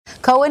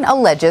Cohen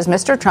alleges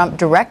Mr. Trump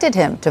directed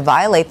him to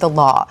violate the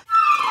law.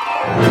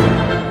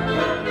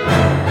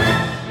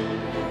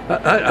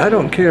 I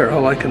don't care.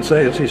 All I can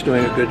say is he's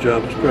doing a good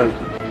job as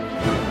president.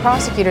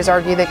 Prosecutors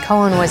argue that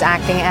Cohen was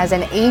acting as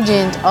an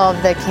agent of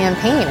the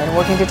campaign and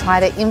working to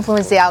try to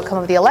influence the outcome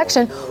of the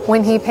election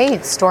when he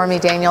paid Stormy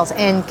Daniels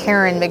and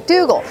Karen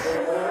McDougal.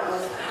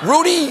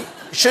 Rudy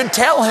should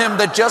tell him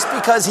that just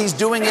because he's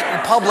doing it in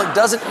public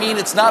doesn't mean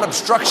it's not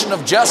obstruction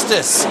of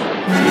justice.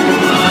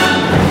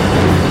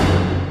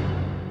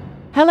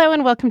 Hello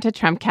and welcome to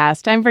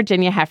Trumpcast. I'm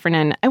Virginia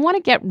Heffernan. I want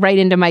to get right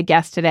into my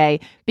guest today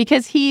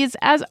because he's,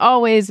 as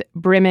always,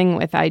 brimming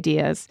with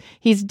ideas.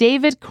 He's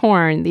David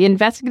Corn, the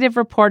investigative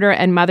reporter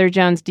and Mother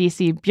Jones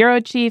D.C.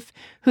 bureau chief,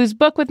 whose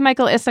book with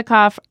Michael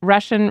Isikoff,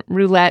 Russian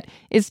Roulette,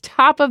 is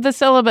top of the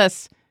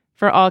syllabus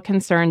for all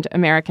concerned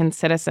American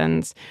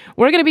citizens.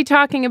 We're going to be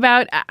talking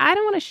about, I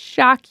don't want to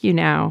shock you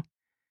now,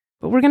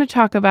 but we're going to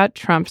talk about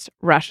Trump's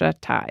Russia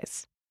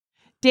ties.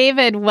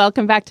 David,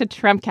 welcome back to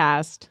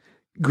Trumpcast.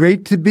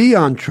 Great to be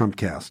on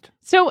Trumpcast.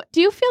 So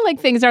do you feel like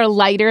things are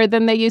lighter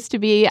than they used to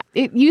be?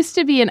 It used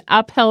to be an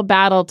uphill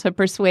battle to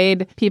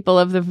persuade people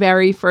of the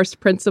very first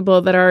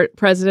principle that our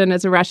president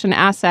is a Russian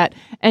asset.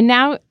 And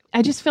now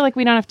I just feel like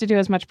we don't have to do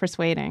as much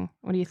persuading.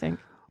 What do you think?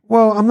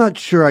 Well, I'm not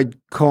sure I'd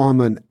call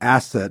him an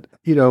asset.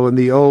 You know, in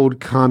the old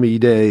commie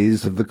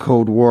days of the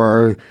Cold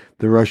War,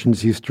 the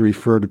Russians used to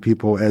refer to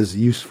people as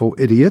useful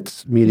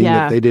idiots, meaning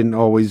that they didn't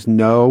always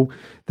know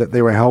that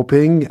they were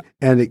helping.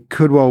 And it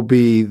could well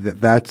be that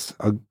that's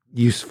a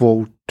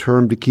useful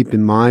term to keep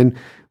in mind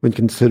when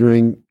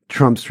considering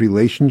Trump's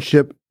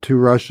relationship to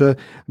Russia.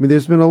 I mean,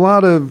 there's been a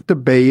lot of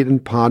debate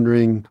and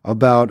pondering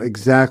about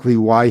exactly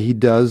why he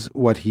does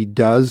what he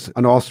does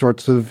in all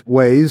sorts of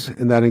ways,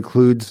 and that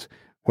includes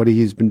what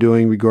he's been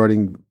doing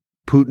regarding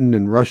Putin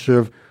and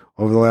Russia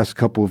over the last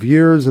couple of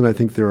years. And I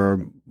think there are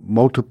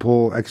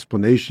multiple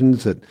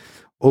explanations that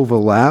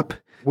overlap.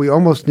 We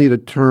almost need a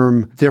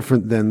term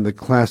different than the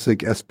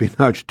classic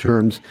espionage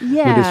terms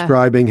when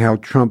describing how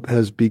Trump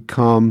has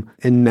become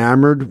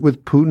enamored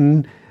with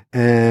Putin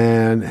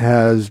and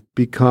has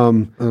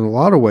become, in a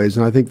lot of ways,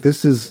 and I think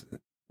this is,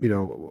 you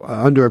know,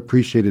 an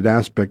underappreciated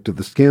aspect of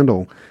the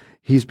scandal,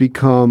 he's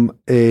become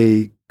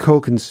a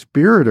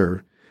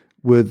co-conspirator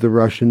with the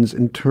Russians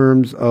in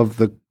terms of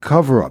the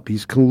cover-up.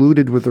 He's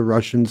colluded with the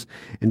Russians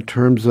in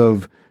terms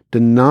of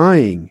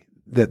denying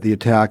that the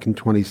attack in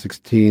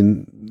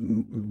 2016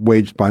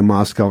 waged by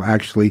Moscow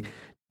actually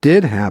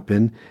did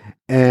happen.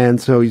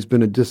 And so he's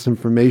been a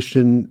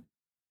disinformation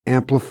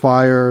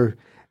amplifier,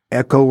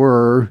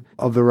 echoer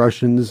of the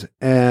Russians.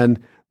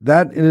 And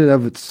that in and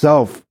of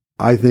itself,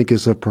 I think,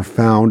 is a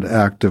profound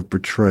act of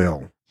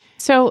betrayal.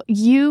 So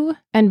you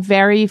and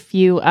very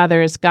few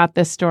others got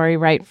this story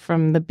right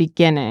from the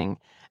beginning.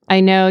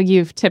 I know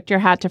you've tipped your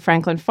hat to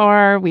Franklin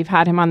Foer. We've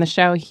had him on the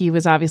show. He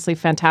was obviously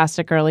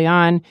fantastic early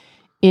on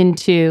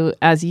into,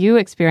 as you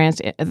experienced,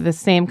 the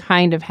same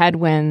kind of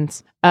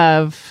headwinds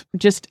of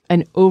just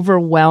an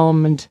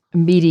overwhelmed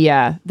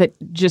media that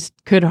just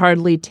could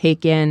hardly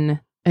take in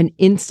an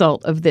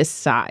insult of this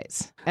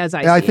size, as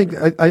I see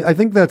it. I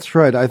think that's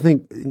right. I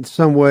think in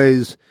some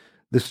ways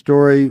the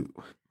story,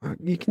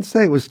 you can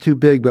say it was too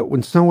big, but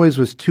in some ways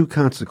was too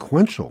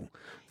consequential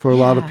for a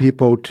lot of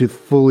people to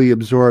fully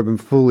absorb and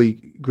fully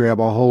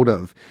grab a hold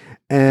of.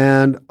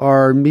 And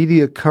our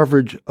media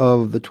coverage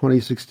of the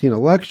 2016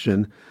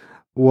 election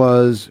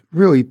was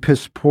really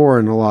piss poor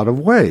in a lot of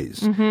ways.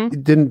 Mm-hmm.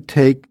 It didn't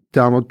take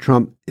Donald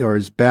Trump or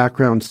his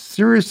background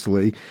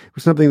seriously. It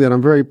was something that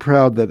I'm very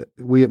proud that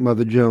we at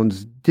Mother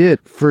Jones did.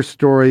 First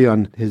story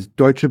on his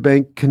Deutsche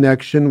Bank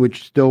connection,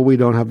 which still we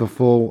don't have the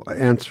full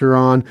answer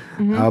on,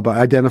 but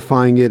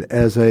identifying it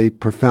as a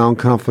profound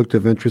conflict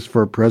of interest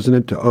for a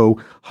president to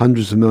owe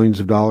hundreds of millions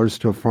of dollars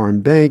to a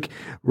foreign bank,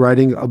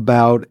 writing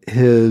about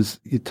his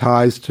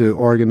ties to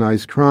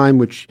organized crime,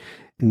 which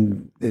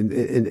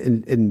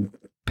in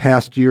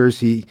past years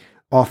he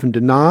often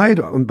denied,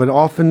 but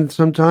often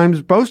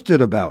sometimes boasted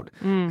about.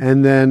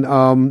 And then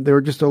there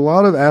were just a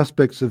lot of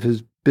aspects of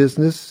his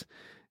business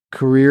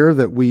career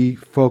that we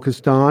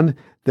focused on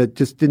that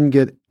just didn't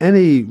get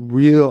any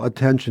real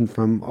attention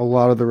from a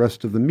lot of the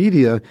rest of the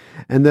media.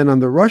 And then on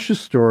the Russia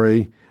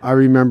story, I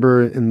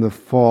remember in the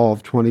fall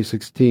of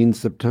 2016,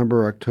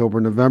 September, October,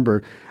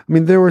 November, I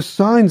mean, there were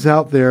signs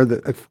out there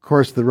that, of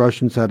course, the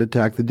Russians had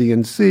attacked the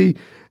DNC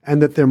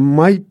and that there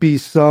might be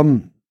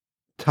some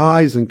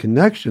ties and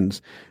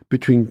connections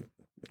between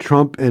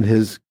Trump and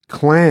his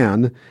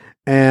clan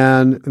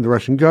and the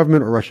Russian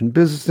government or Russian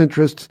business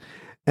interests,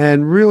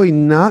 and really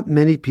not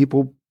many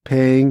people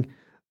paying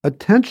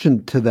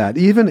attention to that.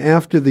 Even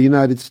after the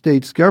United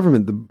States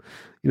government,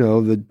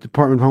 the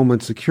Department of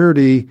Homeland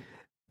Security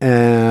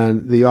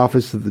and the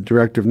Office of the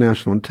Director of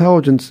National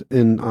Intelligence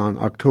on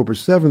October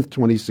 7th,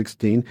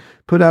 2016,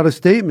 put out a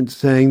statement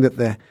saying that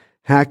the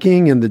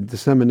hacking and the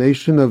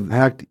dissemination of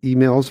hacked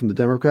emails from the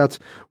Democrats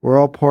were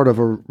all part of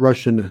a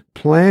Russian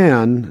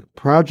plan,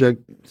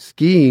 project,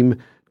 scheme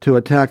to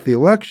attack the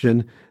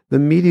election. The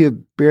media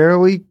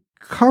barely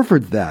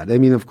covered that. I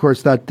mean, of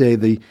course, that day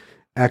the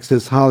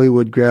Access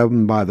Hollywood grabbed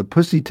him by the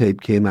pussy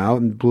tape came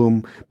out and blew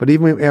him. But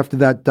even after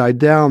that died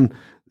down,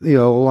 a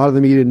lot of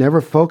the media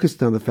never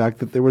focused on the fact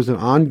that there was an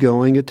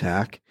ongoing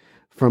attack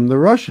from the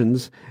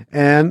Russians.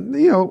 And,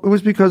 it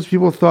was because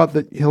people thought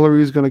that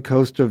Hillary was going to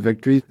coast to a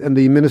victory, and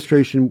the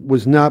administration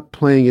was not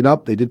playing it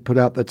up. They did put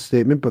out that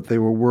statement, but they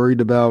were worried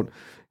about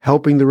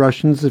helping the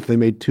Russians if they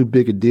made too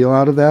big a deal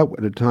out of that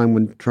at a time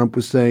when Trump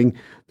was saying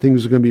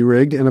things were going to be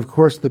rigged. And of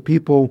course, the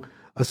people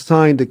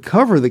assigned to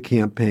cover the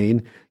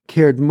campaign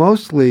cared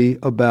mostly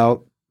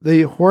about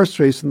the horse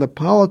race and the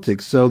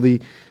politics. So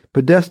the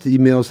Podesta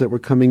emails that were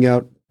coming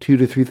out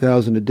 2,000 to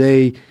 3,000 a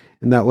day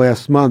in that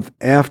last month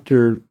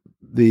after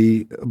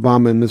the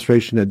Obama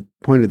administration had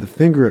pointed the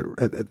finger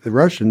at the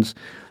Russians,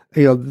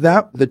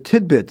 the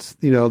tidbits,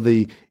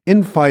 the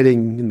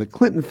infighting in the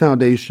Clinton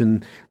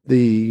Foundation,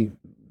 the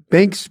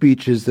bank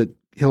speeches that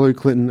Hillary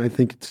Clinton, I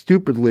think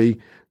stupidly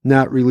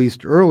not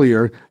released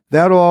earlier,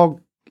 that all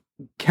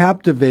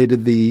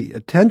captivated the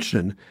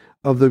attention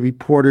of the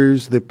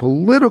reporters, the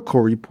political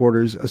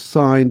reporters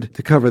assigned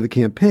to cover the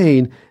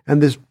campaign,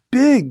 and this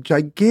big,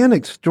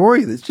 gigantic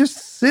story that's just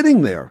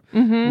sitting there.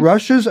 Mm-hmm.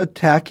 Russia's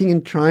attacking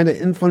and trying to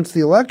influence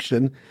the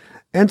election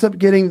ends up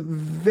getting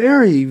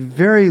very,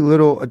 very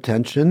little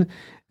attention.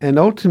 And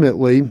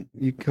ultimately,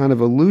 you kind of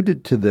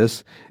alluded to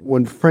this,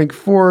 when Frank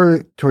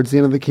Foer, towards the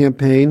end of the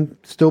campaign,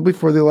 still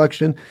before the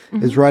election,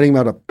 is writing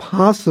about a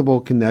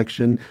possible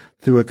connection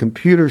through a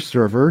computer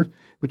server,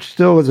 which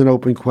still is an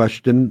open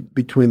question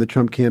between the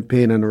Trump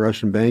campaign and a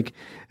Russian bank.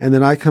 And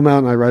then I come out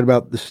and I write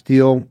about the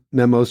Steele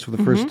memos for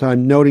the first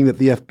time, noting that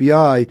the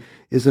FBI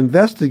is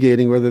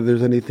investigating whether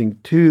there's anything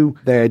to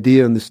the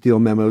idea in the Steele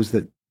memos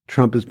that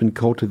Trump has been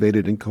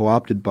cultivated and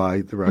co-opted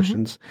by the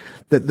Russians.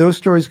 That those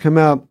stories come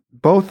out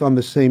both on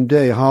the same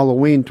day,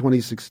 Halloween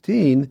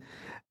 2016,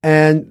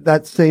 and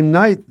that same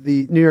night,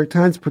 the New York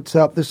Times puts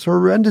out this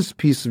horrendous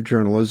piece of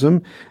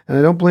journalism, and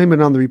I don't blame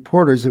it on the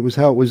reporters. It was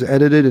how it was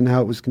edited and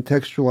how it was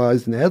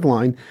contextualized in the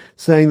headline,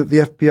 saying that the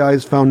FBI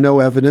has found no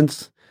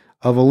evidence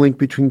of a link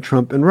between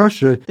Trump and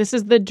Russia. This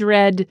is the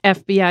dread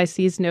FBI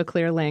sees no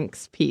clear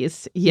links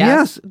piece.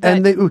 Yes,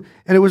 and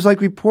it was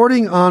like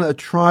reporting on a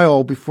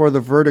trial before the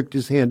verdict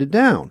is handed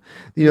down.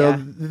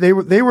 They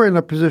were in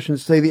a position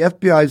to say the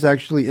FBI is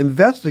actually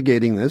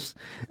investigating this,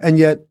 and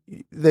yet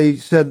they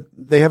said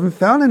they haven't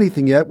found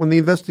anything yet when the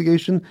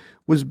investigation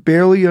was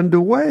barely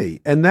underway.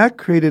 And that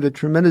created a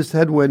tremendous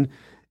headwind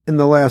in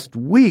the last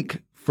week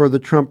for the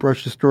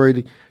Trump-Russia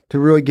story to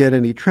really get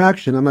any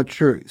traction. I'm not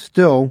sure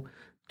still,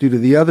 due to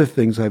the other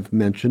things I've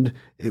mentioned,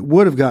 it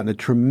would have gotten a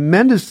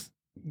tremendous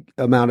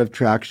amount of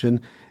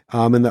traction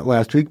in that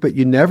last week, but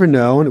you never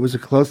know, and it was a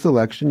close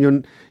election.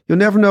 You'll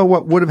never know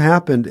what would have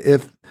happened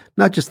if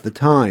not just the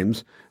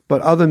Times,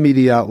 but other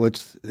media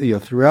outlets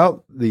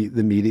throughout the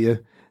media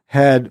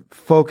had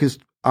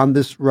focused on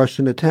this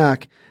Russian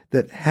attack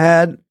that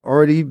had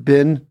already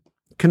been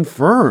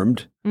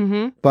confirmed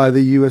by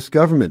the U.S.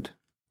 government.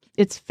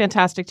 It's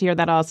fantastic to hear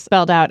that all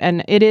spelled out.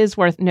 And it is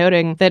worth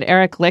noting that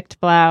Eric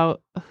Lichtblau,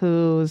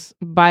 whose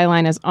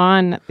byline is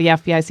on the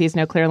FBI Sees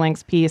No Clear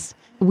Links piece,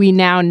 we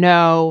now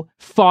know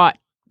fought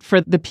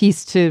for the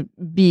piece to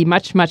be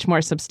much, much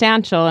more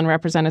substantial and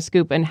represent a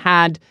scoop, and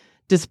had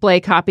display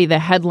copy, the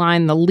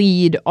headline, the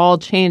lead, all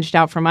changed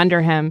out from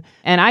under him.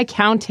 And I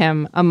count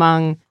him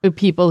among the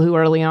people who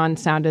early on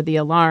sounded the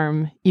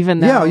alarm, even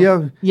though...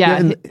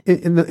 Yeah.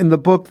 In the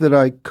book that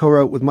I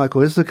co-wrote with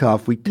Michael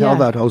Isikoff, we tell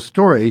that whole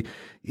story.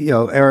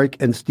 Eric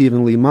and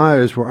Stephen Lee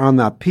Myers were on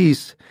that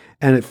piece,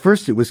 and at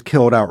first it was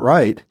killed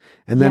outright,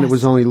 and then it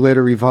was only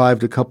later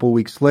revived a couple of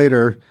weeks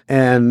later,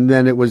 and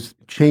then it was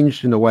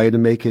changed in a way to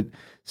make it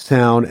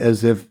sound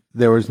as if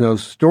there was no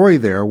story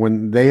there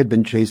when they had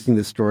been chasing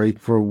the story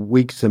for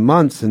weeks and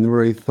months and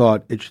really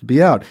thought it should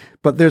be out.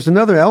 But there's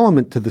another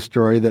element to the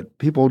story that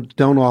people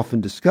don't often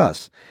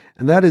discuss,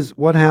 and that is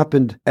what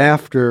happened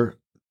after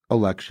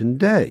Election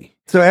Day.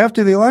 So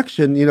after the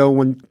election,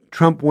 when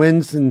Trump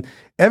wins and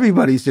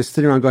everybody's just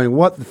sitting around going,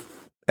 what the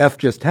F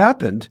just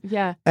happened?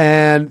 Yeah.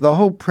 And the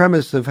whole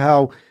premise of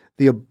how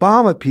the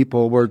Obama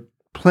people were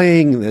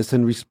playing this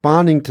and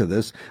responding to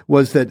this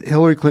was that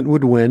Hillary Clinton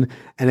would win.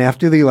 And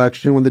after the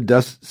election, when the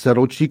dust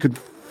settled, she could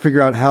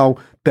figure out how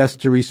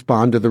best to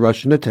respond to the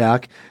Russian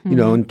attack,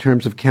 in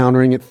terms of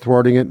countering it,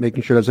 thwarting it,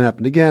 making sure it doesn't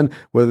happen again,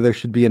 whether there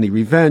should be any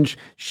revenge.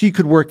 She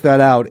could work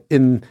that out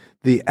in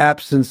the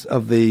absence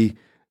of the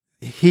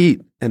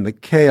heat and the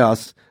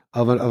chaos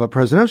of a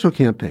presidential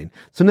campaign.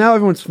 So now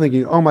everyone's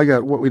thinking, oh my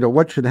God,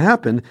 what should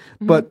happen?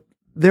 But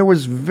there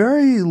was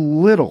very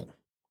little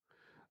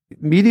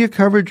media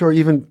coverage or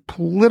even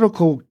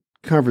political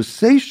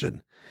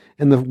conversation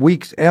in the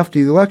weeks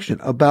after the election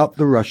about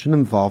the Russian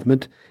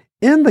involvement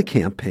in the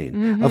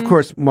campaign. Of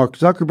course, Mark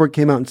Zuckerberg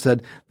came out and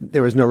said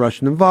there was no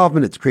Russian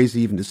involvement. It's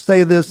crazy even to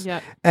say this.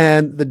 Yep.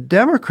 And the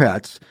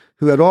Democrats,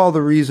 who had all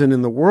the reason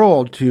in the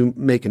world to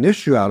make an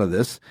issue out of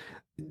this,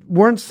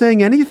 weren't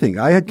saying anything.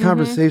 I had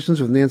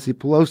conversations with Nancy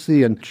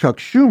Pelosi and Chuck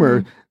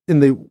Schumer in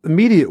the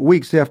immediate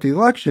weeks after the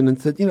election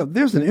and said,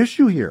 there's an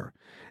issue here.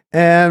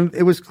 And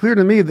it was clear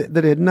to me that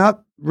it had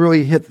not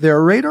really hit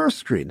their radar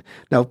screen.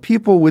 Now,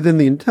 people within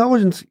the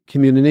intelligence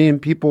community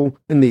and people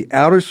in the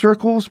outer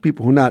circles,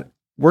 people who are not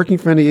working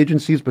for any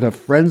agencies but have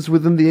friends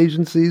within the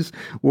agencies,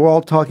 we're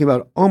all talking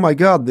about, oh my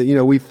God,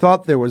 we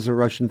thought there was a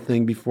Russian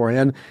thing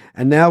beforehand,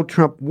 and now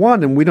Trump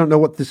won, and we don't know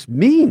what this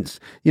means.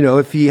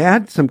 If he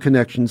had some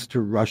connections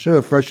to Russia,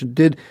 if Russia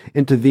did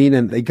intervene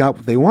and they got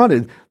what they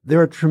wanted, there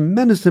are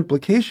tremendous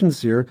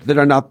implications here that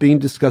are not being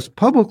discussed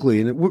publicly.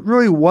 And it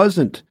really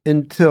wasn't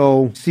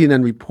until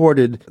CNN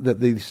reported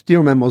that the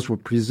Steele memos were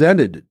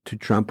presented to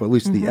Trump, or at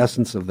least the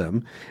essence of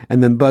them,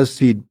 and then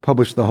BuzzFeed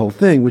published the whole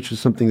thing, which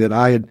is something that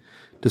I had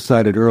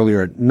decided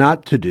earlier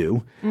not to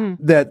do,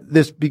 that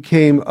this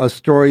became a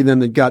story then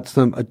that got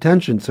some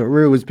attention. So it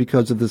really was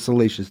because of the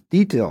salacious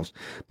details.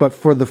 But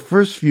for the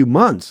first few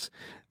months,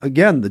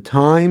 again, the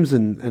Times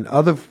and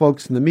other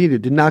folks in the media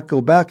did not go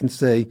back and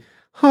say,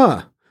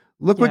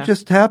 look what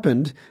just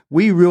happened.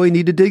 We really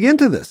need to dig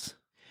into this.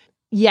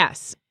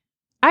 Yes.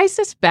 I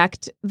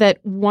suspect that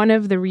one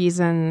of the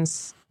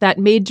reasons that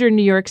major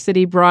New York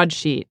City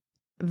broadsheet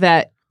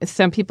that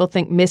some people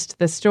think missed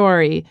the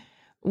story,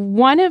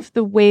 one of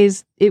the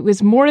ways it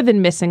was more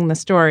than missing the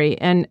story,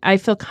 and I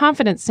feel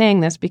confident saying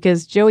this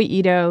because Joey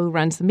Ito, who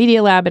runs the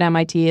Media Lab at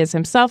MIT, is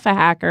himself a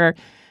hacker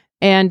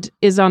and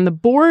is on the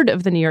board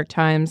of the New York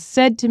Times,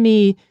 said to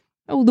me,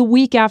 the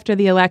week after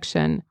the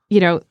election,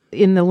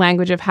 in the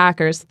language of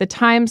hackers, the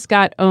Times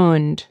got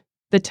owned.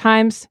 The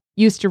Times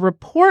used to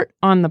report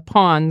on the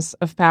pawns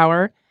of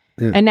power,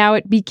 and now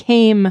it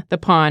became the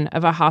pawn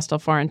of a hostile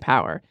foreign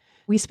power.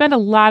 We spent a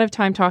lot of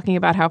time talking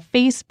about how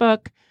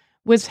Facebook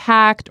was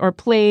hacked or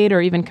played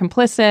or even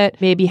complicit,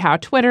 maybe how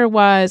Twitter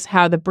was,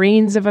 how the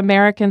brains of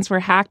Americans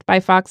were hacked by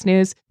Fox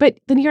News. But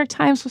the New York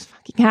Times was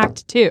fucking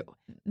hacked too.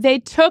 They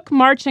took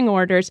marching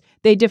orders.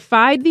 They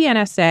defied the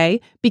NSA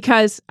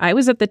because I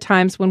was at the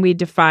Times when we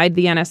defied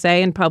the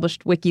NSA and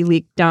published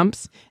WikiLeaks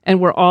dumps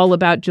and were all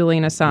about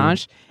Julian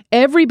Assange.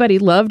 Everybody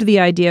loved the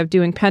idea of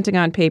doing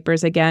Pentagon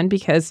Papers again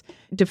because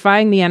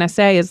defying the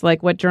NSA is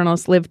like what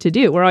journalists live to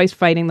do. We're always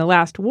fighting the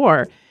last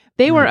war.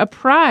 They were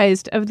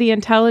apprised of the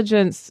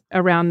intelligence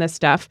around this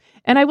stuff.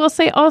 And I will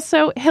say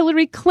also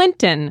Hillary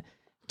Clinton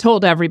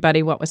told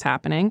everybody what was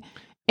happening.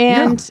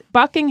 And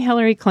bucking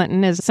Hillary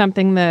Clinton is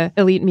something the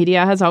elite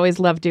media has always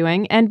loved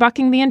doing, and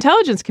bucking the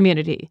intelligence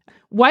community.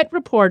 What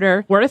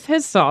reporter worth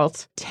his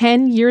salt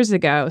 10 years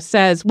ago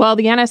says, well,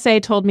 the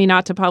NSA told me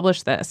not to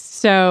publish this,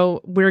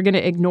 so we're going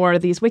to ignore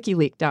these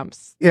WikiLeaks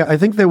dumps? Yeah, I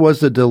think there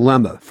was a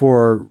dilemma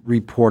for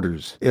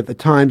reporters at the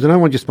Times, and I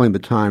won't just blame the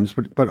Times,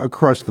 but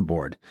across the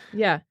board.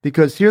 Yeah.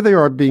 Because here they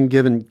are being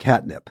given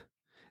catnip.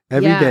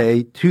 Every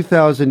day,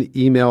 2,000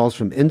 emails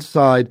from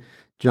inside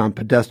John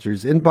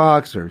Podester's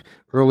inbox or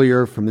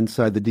earlier from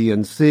inside the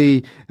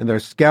DNC, and they're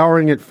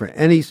scouring it for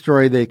any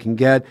story they can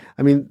get.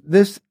 I mean,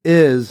 this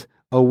is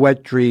a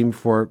wet dream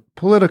for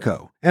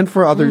Politico and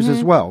for others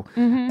as well.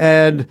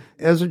 And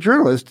as a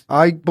journalist,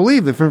 I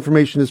believe if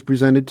information is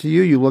presented to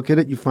you, you look at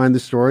it, you find the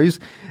stories,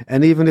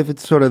 and even if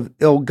it's sort of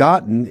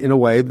ill-gotten in a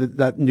way,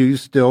 that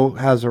news still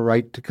has a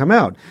right to come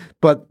out.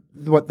 But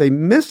what they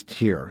missed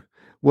here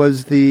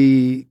was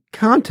the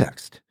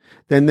context.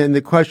 And then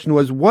the question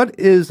was, what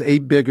is a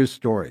bigger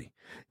story?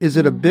 Is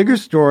it a bigger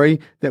story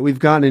that we've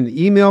gotten an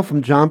email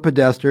from John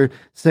Podesta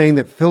saying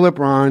that Philip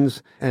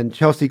Rons and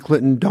Chelsea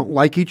Clinton don't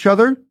like each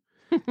other?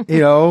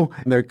 And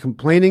they're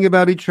complaining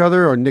about each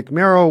other, or Nick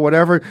Merrill,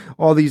 whatever,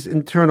 all these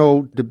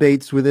internal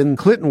debates within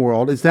Clinton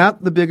world. Is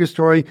that the bigger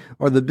story,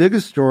 or the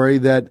biggest story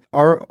that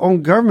our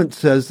own government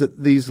says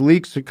that these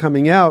leaks are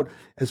coming out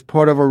as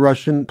part of a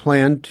Russian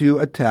plan to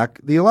attack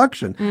the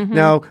election?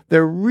 Now,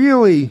 there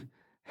really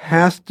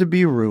has to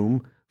be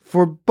room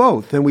for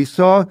both. And we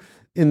saw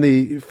in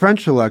the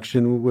French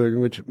election,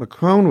 in which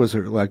Macron was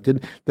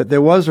elected, that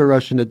there was a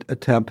Russian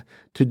attempt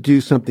to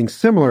do something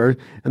similar.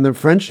 And the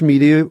French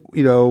media,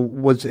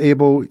 was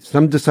able,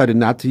 some decided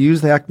not to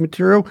use the hacked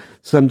material.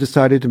 Some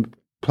decided to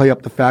play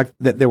up the fact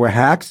that there were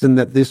hacks and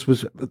that this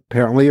was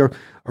apparently a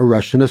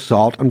Russian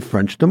assault on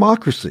French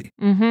democracy.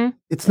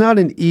 It's not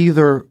an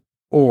either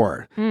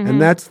or.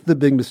 And that's the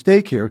big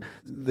mistake here.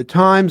 The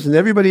Times and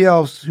everybody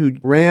else who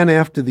ran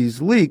after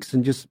these leaks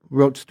and just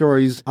wrote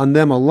stories on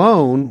them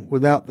alone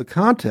without the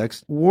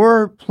context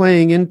were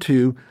playing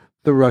into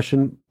the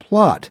Russian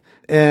plot.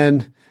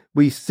 And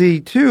we see,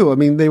 too, I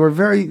mean, they were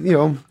very, I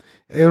don't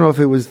know if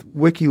it was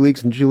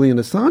WikiLeaks and Julian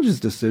Assange's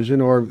decision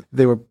or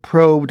they were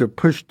probed or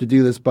pushed to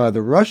do this by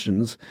the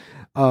Russians.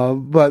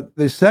 But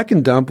the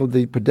second dump of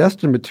the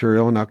Podesta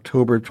material in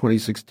October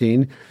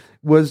 2016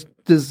 was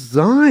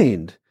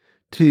designed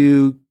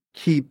to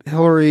keep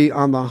Hillary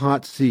on the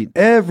hot seat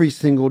every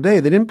single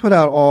day. They didn't put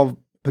out all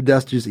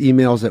Podesta's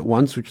emails at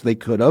once, which they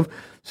could have,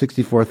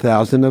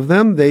 64,000 of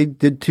them. They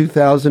did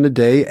 2,000 a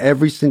day,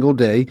 every single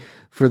day,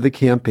 for the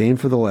campaign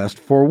for the last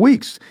 4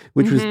 weeks,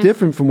 which was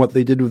different from what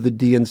they did with the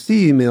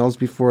DNC emails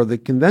before the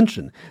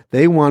convention.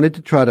 They wanted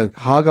to try to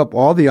hog up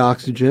all the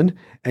oxygen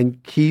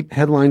and keep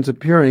headlines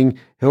appearing,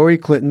 Hillary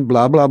Clinton,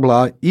 blah, blah,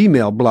 blah,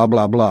 email, blah,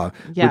 blah, blah,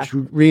 which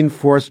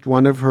reinforced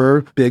one of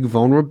her big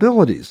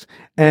vulnerabilities.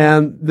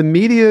 And the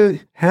media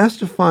has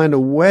to find a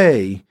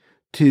way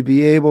to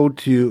be able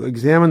to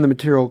examine the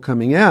material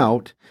coming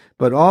out,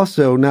 but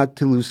also not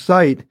to lose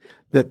sight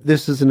that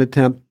this is an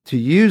attempt to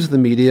use the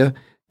media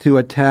to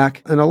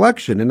attack an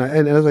election. And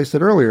as I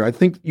said earlier, I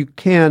think you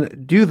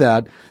can do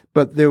that,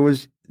 but there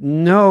was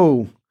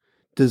no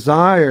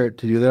desire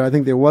to do that. I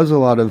think there was a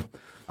lot of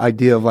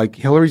idea of like,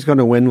 Hillary's going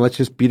to win, let's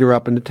just beat her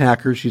up and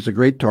attack her. She's a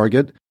great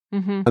target.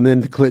 And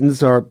then the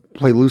Clintons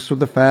play loose with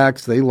the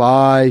facts, they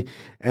lie,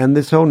 and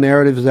this whole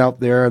narrative is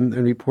out there, and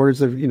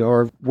reporters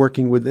are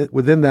working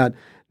within that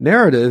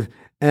narrative.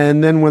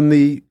 And then when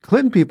the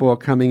Clinton people are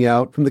coming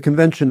out from the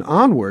convention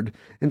onward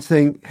and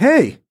saying,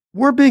 hey,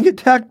 we're being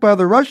attacked by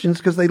the Russians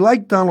because they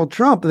like Donald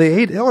Trump, they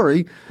hate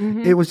Hillary,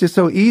 it was just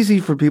so easy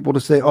for people to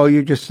say, oh,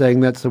 you're just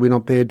saying that so we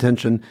don't pay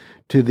attention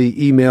to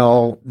the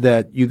email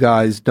that you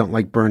guys don't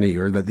like Bernie,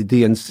 or that the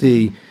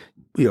DNC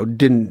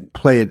didn't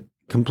play it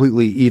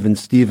completely even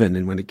Steven,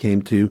 and when it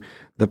came to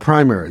the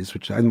primaries,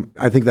 which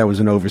I think that was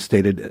an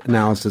overstated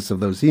analysis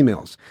of those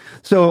emails.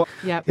 So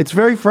It's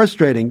very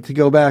frustrating to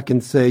go back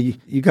and say,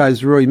 you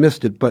guys really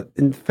missed it. But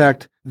in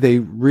fact, they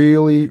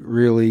really,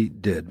 really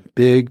did.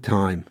 Big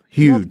time.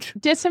 Huge.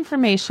 Well,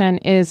 disinformation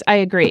is, I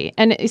agree.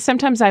 And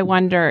sometimes I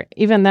wonder,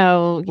 even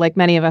though, like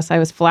many of us, I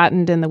was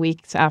flattened in the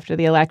weeks after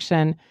the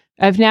election,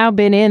 I've now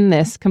been in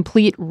this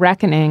complete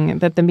reckoning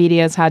that the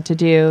media has had to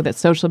do, that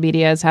social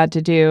media has had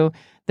to do,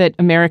 that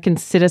American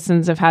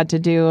citizens have had to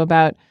do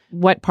about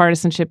what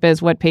partisanship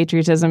is, what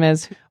patriotism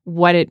is,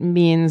 what it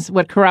means,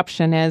 what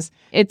corruption is.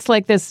 It's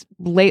like this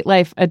late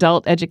life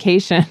adult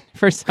education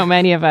for so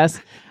many of us.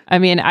 I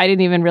mean, I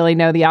didn't even really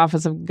know the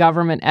Office of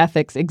Government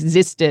Ethics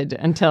existed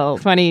until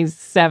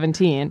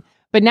 2017.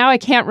 But now I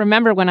can't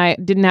remember when I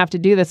didn't have to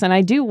do this. And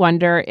I do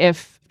wonder,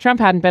 if Trump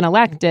hadn't been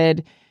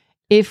elected,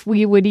 if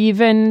we would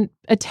even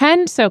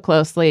attend so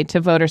closely to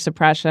voter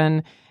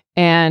suppression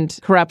and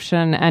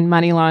corruption and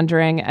money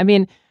laundering. I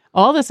mean,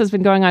 all this has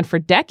been going on for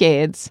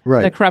decades.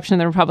 Right. The corruption in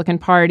the Republican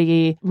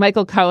Party.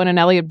 Michael Cohen and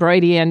Elliot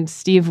Broidy and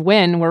Steve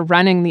Wynn were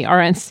running the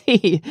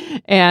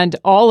RNC, and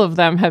all of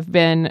them have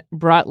been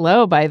brought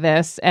low by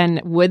this.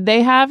 And would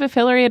they have if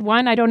Hillary had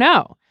won? I don't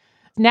know.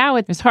 Now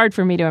it's hard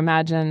for me to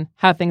imagine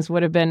how things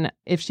would have been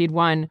if she'd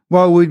won.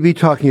 Well, we'd be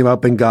talking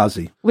about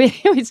Benghazi.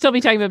 We'd still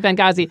be talking about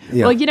Benghazi.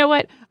 Yeah. Well, you know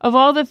what? Of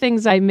all the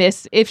things I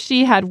miss, if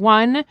she had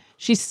won,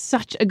 she's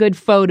such a good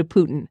foe to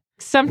Putin.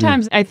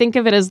 Sometimes I think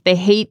of it as the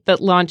hate that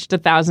launched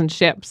 1,000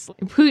 ships.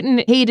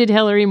 Putin hated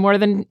Hillary more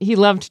than he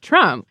loved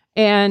Trump,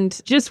 and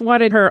just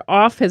wanted her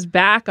off his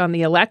back on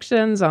the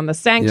elections, on the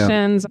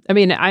sanctions. Yeah. I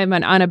mean, I'm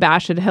an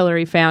unabashed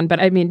Hillary fan, but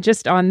I mean,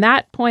 just on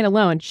that point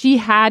alone, she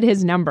had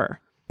his number.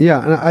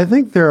 Yeah, and I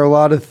think there are a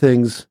lot of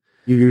things,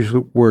 you use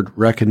the word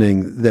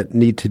reckoning, that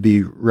need to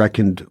be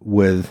reckoned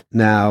with.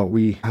 Now,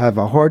 we have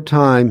a hard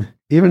time.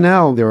 Even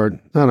now, there are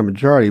not a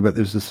majority, but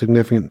there's a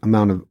significant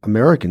amount of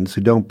Americans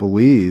who don't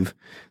believe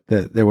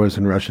that there was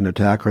a Russian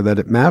attack or that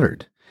it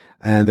mattered.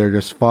 And they're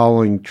just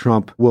following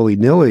Trump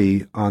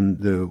willy-nilly on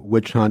the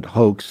witch hunt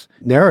hoax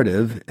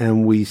narrative.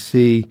 And we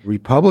see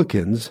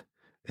Republicans,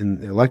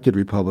 and elected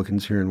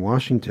Republicans here in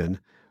Washington,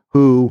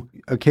 who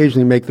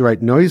occasionally make the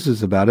right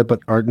noises about it, but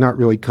are not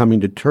really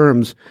coming to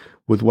terms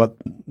with what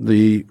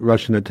the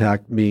Russian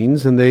attack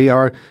means. And they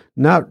are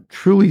not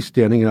truly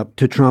standing up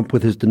to Trump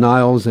with his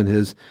denials and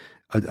his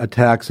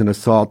attacks and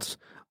assaults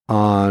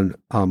on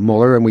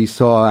Mueller. And we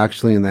saw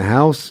actually in the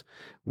House,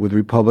 with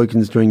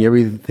Republicans doing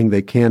everything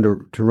they can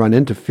to run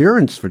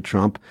interference for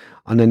Trump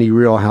on any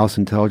real House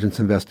intelligence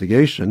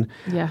investigation.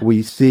 Yeah.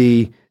 We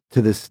see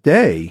to this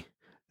day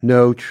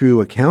no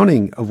true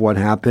accounting of what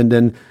happened.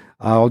 And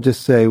I'll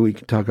just say, we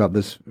can talk about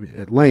this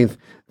at length,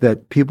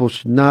 that people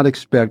should not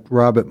expect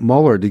Robert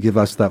Mueller to give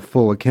us that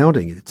full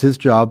accounting. It's his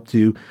job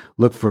to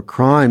look for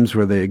crimes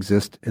where they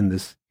exist in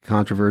this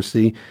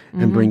controversy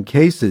and bring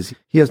cases.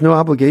 He has no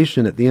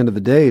obligation at the end of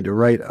the day to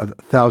write a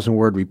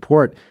 1,000-word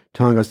report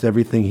telling us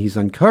everything he's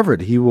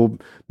uncovered. He will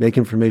make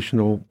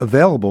information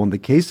available in the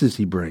cases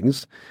he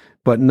brings,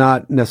 but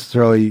not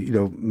necessarily,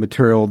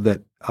 material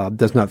that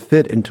does not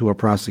fit into a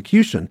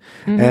prosecution.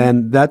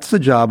 And that's the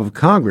job of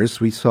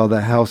Congress. We saw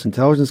the House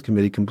Intelligence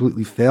Committee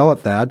completely fail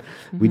at that.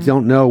 We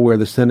don't know where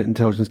the Senate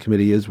Intelligence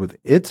Committee is with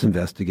its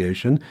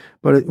investigation,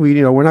 but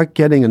we're not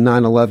getting a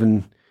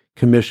 9/11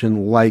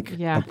 commission-like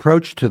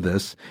approach to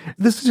this.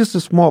 This is just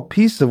a small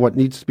piece of what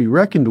needs to be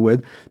reckoned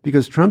with,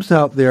 because Trump's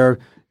out there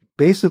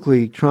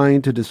basically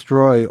trying to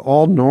destroy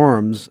all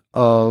norms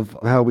of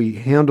how we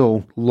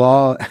handle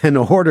law and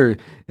order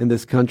in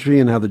this country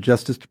and how the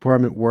Justice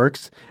Department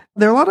works.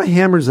 There are a lot of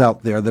hammers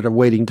out there that are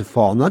waiting to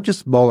fall, not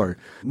just Mueller.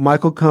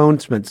 Michael Cohen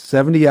spent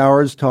 70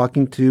 hours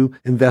talking to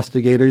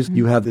investigators.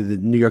 You have the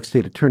New York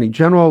State Attorney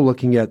General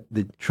looking at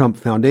the Trump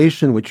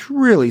Foundation, which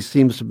really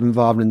seems to be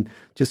involved in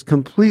just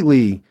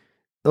completely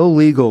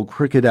illegal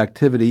cricket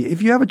activity.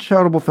 If you have a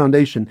charitable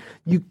foundation,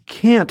 you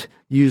can't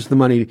use the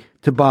money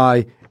to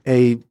buy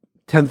a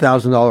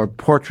 $10,000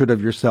 portrait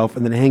of yourself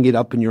and then hang it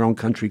up in your own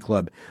country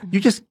club. You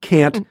just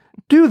can't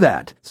do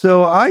that.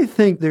 So I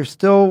think there's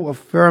still a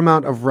fair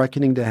amount of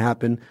reckoning to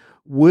happen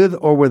with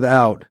or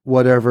without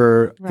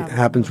whatever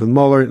happens with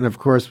Mueller. And of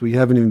course, we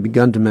haven't even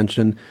begun to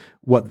mention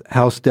what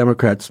House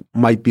Democrats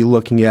might be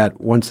looking at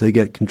once they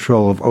get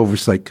control of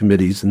oversight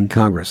committees in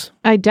Congress.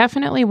 I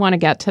definitely want to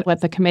get to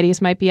what the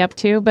committees might be up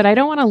to, but I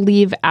don't want to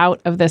leave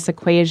out of this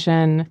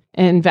equation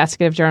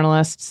investigative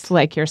journalists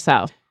like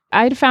yourself.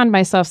 I'd found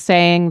myself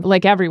saying,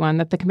 like everyone,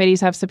 that the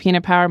committees have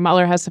subpoena power,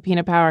 Mueller has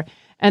subpoena power,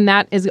 and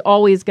that is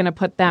always going to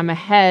put them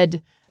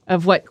ahead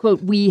of what,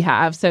 quote, we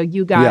have, so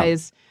you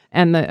guys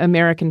and the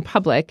American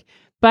public.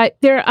 But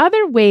there are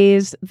other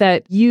ways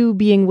that you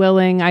being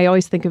willing, I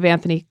always think of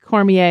Anthony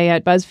Cormier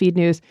at BuzzFeed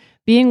News,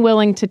 being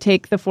willing to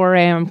take the 4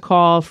 a.m.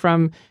 call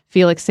from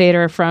Felix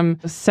Sater, from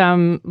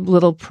some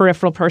little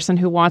peripheral person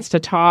who wants to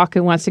talk,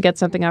 who wants to get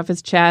something off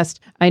his chest.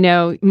 I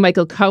know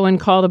Michael Cohen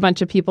called a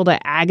bunch of people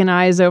to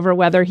agonize over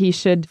whether he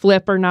should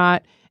flip or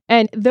not.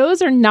 And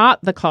those are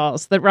not the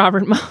calls that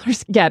Robert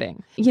Mueller's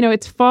getting. You know,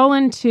 it's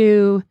fallen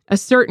to a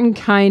certain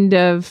kind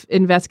of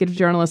investigative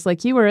journalist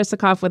like you or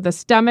Isikoff with a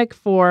stomach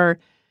for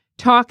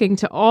talking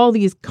to all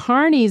these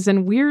carnies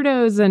and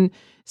weirdos and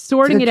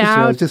sorting it out.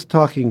 I was just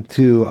talking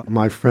to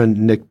my friend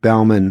Nick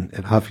Bauman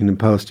at Huffington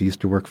Post. He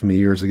used to work for me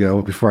years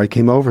ago before I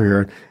came over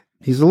here.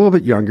 He's a little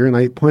bit younger, and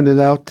I pointed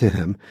out to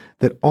him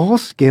that all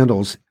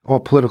scandals, all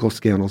political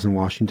scandals in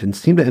Washington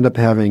seem to end up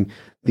having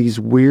these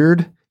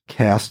weird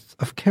casts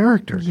of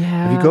character.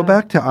 Yeah. If you go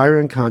back to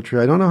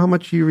Iran-Contra, I don't know how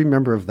much you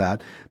remember of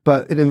that,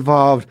 but it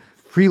involved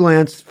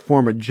freelance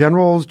former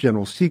generals,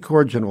 General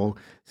Secor, General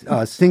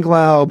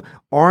Singlaub,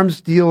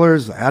 arms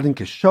dealers, Adnan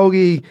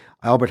Khashoggi,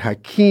 Albert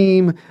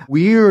Hakim,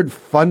 weird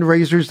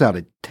fundraisers out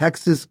of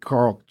Texas,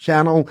 Carl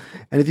Channel.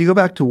 And if you go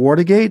back to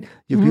Watergate,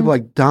 you have people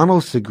like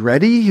Donald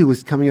Segretti, who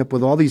was coming up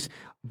with all these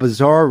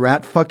bizarre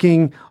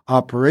rat-fucking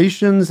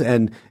operations,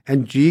 and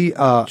G.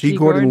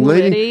 Gordon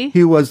Liddy,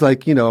 he was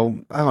like, you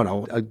know, I don't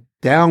know, a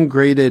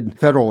downgraded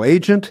federal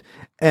agent.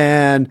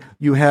 And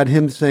you had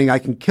him saying, I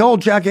can kill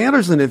Jack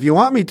Anderson if you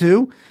want me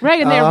to.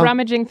 Right, and they're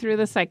rummaging through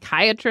the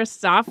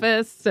psychiatrist's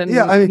office. And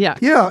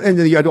and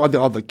then you had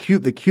all the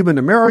Cuban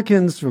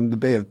Americans from the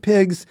Bay of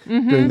Pigs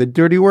doing the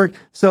dirty work.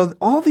 So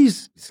all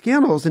these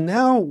scandals, and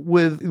now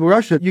with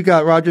Russia, you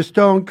got Roger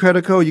Stone,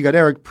 Credico, you got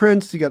Eric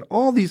Prince, you got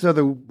all these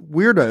other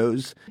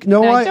weirdos.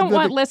 I don't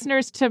want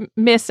listeners to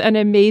miss an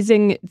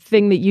amazing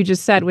thing that you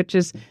just said, which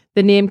is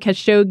the name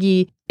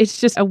Khashoggi. It's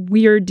just a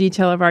weird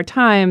detail of our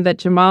time that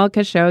Jamal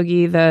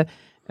Khashoggi, the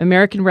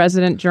American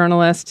resident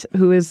journalist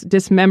who is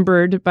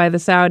dismembered by the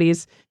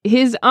Saudis,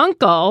 his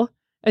uncle,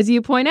 as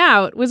you point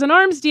out, was an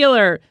arms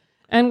dealer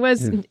and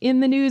was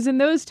in the news in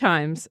those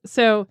times.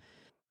 So,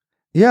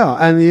 yeah,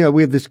 and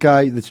we have this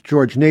guy, this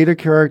George Nader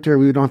character.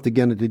 We don't have to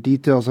get into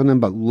details on him,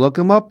 but look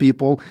him up,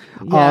 people.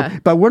 Yeah.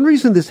 But one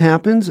reason this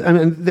happens, I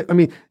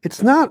mean,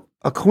 it's not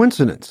a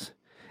coincidence.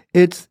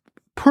 It's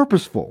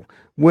purposeful.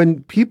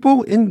 When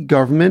people in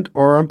government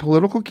or on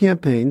political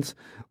campaigns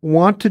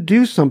want to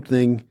do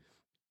something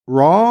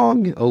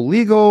wrong,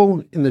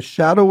 illegal, in the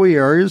shadowy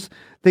areas,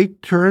 they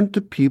turn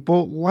to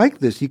people like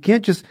this. You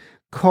can't just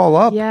call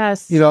up,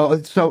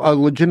 so a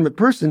legitimate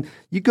person.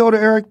 You go to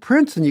Eric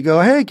Prince and you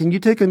go, hey, can you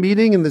take a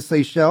meeting in the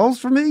Seychelles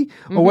for me?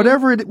 Or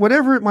whatever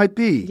it might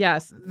be.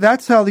 Yes.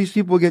 That's how these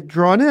people get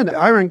drawn in.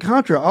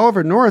 Iran-Contra,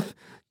 Oliver North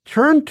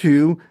turned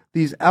to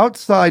these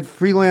outside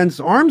freelance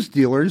arms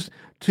dealers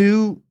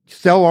to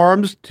sell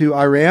arms to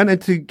Iran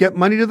and to get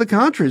money to the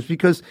Contras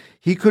because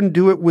he couldn't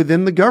do it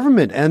within the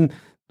government. And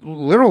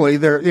literally,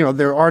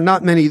 there are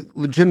not many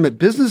legitimate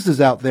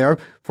businesses out there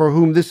for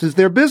whom this is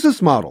their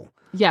business model.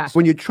 Yes.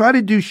 When you try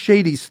to do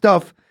shady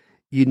stuff,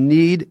 you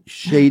need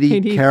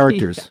shady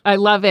characters. I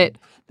love it.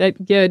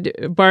 That good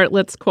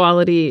Bartlett's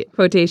quality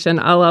quotation.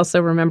 I'll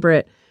also remember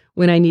it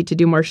when I need to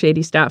do more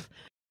shady stuff.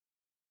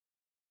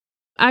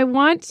 I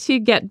want to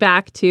get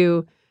back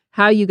to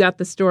how you got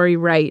the story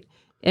right.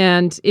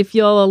 And if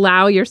you'll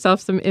allow yourself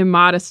some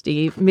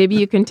immodesty, maybe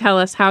you can tell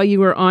us how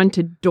you were on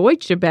to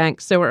Deutsche Bank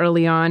so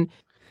early on.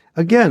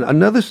 Again,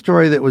 another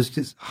story that was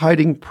just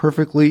hiding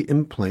perfectly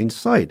in plain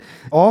sight.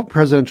 All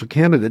presidential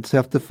candidates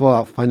have to fill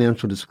out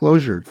financial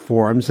disclosure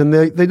forms, and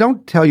they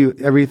don't tell you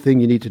everything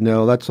you need to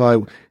know. That's why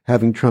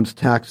having Trump's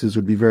taxes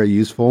would be very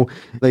useful.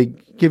 They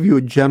give you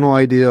a general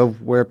idea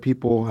of where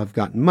people have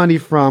gotten money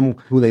from,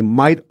 who they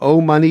might owe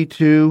money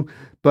to,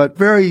 but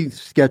very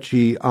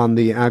sketchy on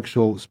the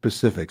actual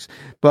specifics.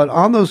 But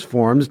on those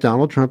forms,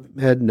 Donald Trump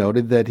had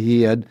noted that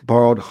he had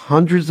borrowed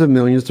hundreds of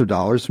millions of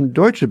dollars from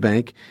Deutsche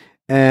Bank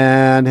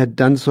and had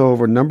done so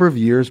over a number of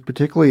years,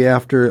 particularly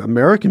after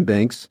American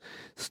banks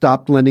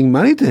stopped lending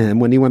money to him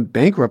when he went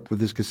bankrupt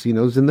with his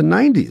casinos in the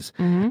 90s.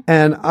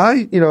 And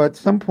at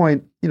some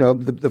point,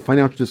 the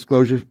financial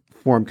disclosure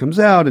form comes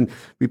out and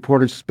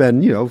reporters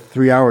spend,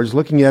 3 hours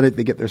looking at it.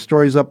 They get their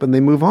stories up and they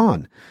move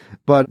on.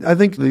 But I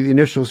think the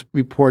initial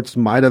reports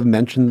might have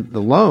mentioned the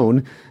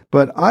loan.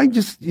 But I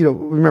just,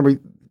 remember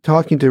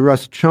talking to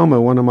Russ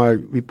Choma, one of my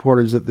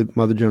reporters at the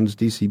Mother Jones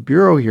D.C.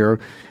 bureau here,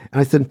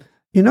 and I said,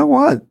 you know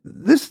what?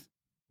 This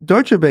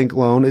Deutsche Bank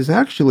loan is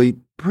actually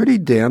pretty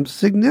damn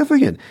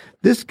significant.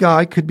 This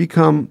guy could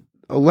become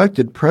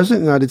elected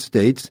president of the United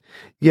States,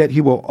 yet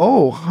he will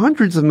owe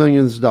hundreds of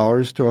millions of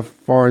dollars to a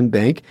foreign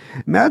bank.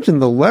 Imagine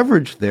the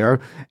leverage there.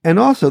 And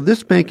also,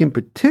 this bank in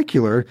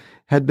particular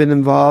had been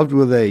involved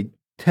with a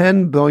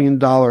 $10 billion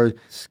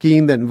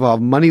scheme that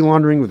involved money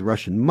laundering with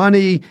Russian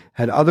money,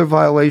 had other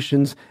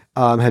violations,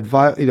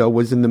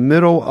 was in the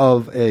middle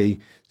of a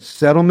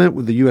settlement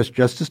with the U.S.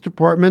 Justice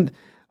Department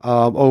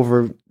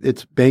over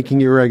its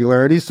banking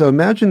irregularities. So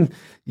imagine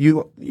you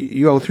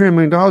owe $300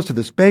 million to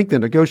this bank, they're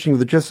negotiating with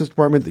the Justice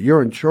Department that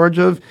you're in charge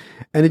of.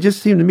 And it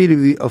just seemed to me to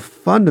be a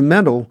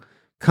fundamental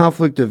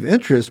conflict of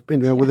interest,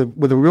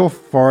 with a real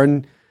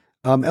foreign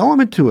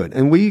element to it.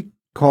 And we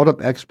called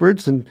up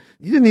experts, and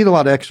you didn't need a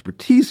lot of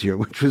expertise here,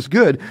 which was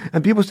good.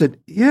 And people said,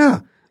 yeah,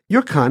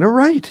 you're kind of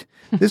right.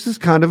 This is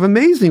kind of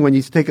amazing when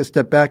you take a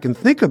step back and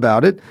think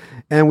about it.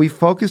 And we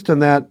focused on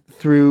that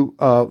through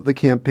the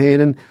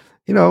campaign. And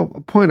a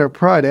point of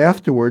pride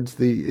afterwards,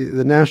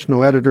 the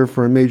national editor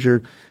for a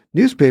major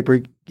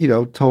newspaper,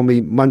 told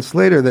me months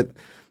later that,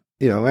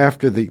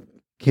 after the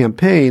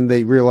campaign,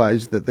 they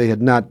realized that they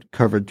had not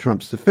covered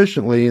Trump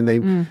sufficiently, and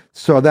they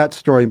saw that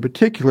story in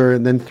particular,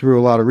 and then threw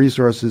a lot of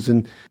resources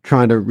in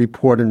trying to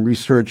report and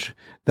research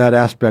that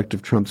aspect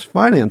of Trump's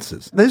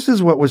finances. This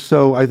is what was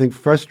so, I think,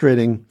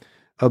 frustrating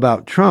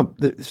about Trump,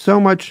 that so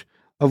much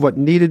of what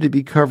needed to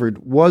be covered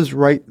was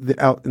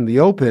out in the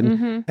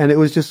open, and it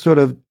was just sort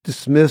of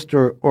dismissed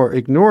or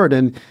ignored.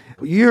 And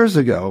years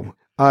ago,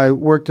 I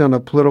worked on a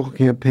political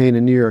campaign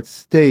in New York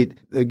State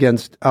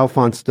against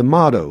Alphonse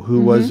D'Amato,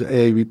 who was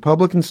a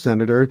Republican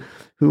senator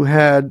who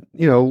had,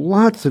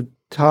 lots of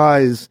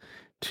ties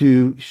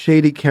to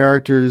shady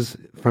characters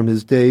from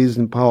his days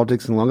in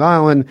politics in Long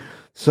Island,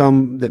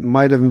 some that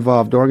might have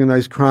involved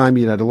organized crime.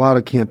 He had a lot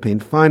of campaign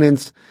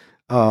finance,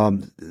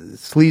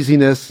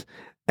 sleaziness,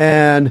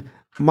 and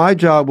my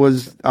job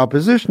was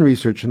opposition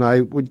research, and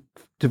I would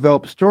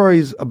develop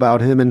stories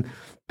about him and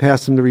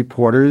pass them to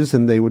reporters,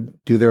 and they would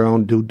do their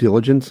own due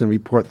diligence and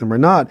report them or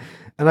not.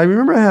 And I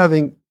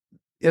remember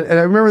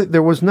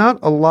there was not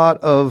a lot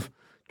of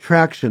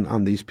traction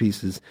on these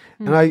pieces,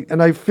 and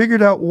I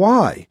figured out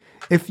why.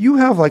 If you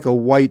have like a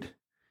white,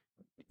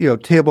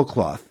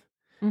 tablecloth,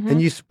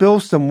 and you spill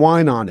some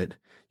wine on it,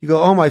 you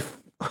go, oh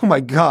my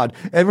God,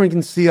 everyone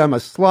can see I'm a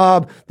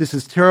slob. This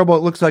is terrible.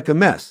 It looks like a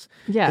mess.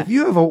 Yeah. If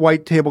you have a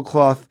white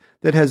tablecloth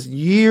that has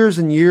years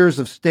and years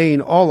of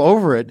stain all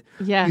over it,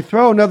 you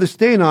throw another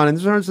stain on it, and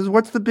someone says,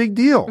 what's the big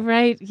deal?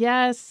 Right,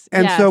 yes.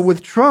 And so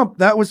with Trump,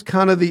 that was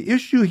kind of the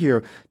issue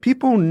here.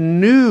 People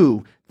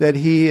knew that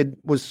he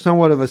was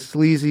somewhat of a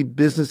sleazy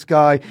business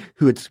guy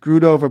who had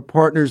screwed over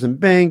partners and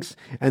banks,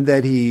 and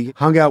that he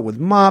hung out with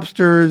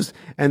mobsters,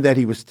 and that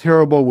he was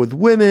terrible with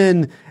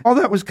women. All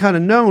that was kind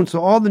of known, so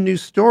all the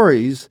news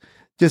stories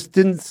just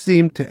didn't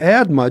seem to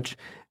add much.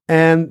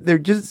 And there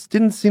just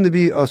didn't seem to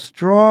be a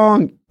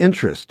strong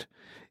interest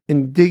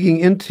in digging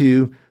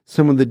into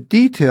some of the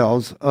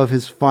details of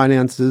his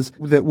finances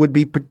that would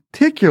be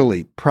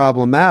particularly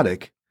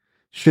problematic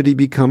should he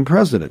become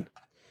president.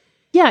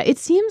 Yeah, it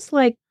seems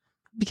like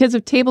because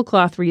of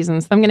tablecloth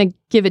reasons, I'm going to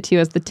give it to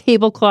you as the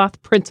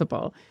tablecloth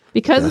principle.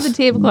 Because of the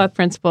tablecloth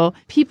principle,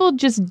 people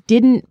just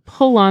didn't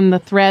pull on the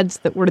threads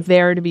that were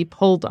there to be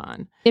pulled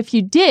on. If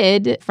you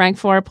did, Frank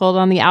Foer pulled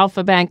on the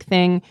Alpha Bank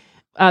thing.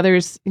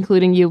 Others,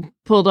 including you,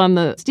 pulled on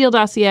the Steele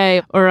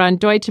dossier or on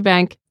Deutsche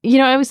Bank.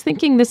 I was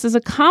thinking this is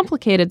a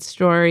complicated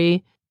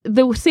story,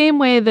 the same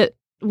way that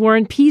War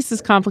and Peace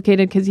is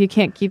complicated because you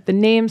can't keep the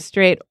names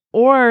straight,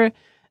 or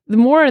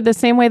the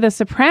same way The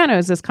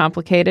Sopranos is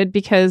complicated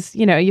because,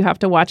 you have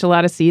to watch a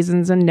lot of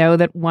seasons and know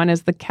that one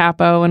is the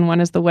capo and one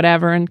is the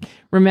whatever and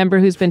remember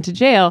who's been to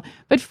jail.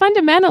 But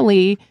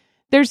fundamentally,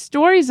 there's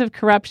stories of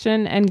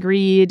corruption and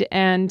greed,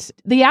 and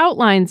the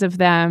outlines of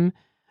them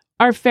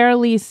are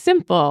fairly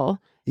simple.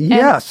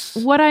 Yes.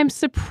 And what I'm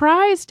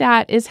surprised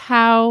at is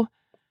how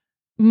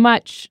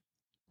much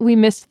we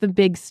missed the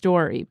big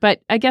story.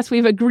 But I guess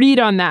we've agreed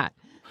on that.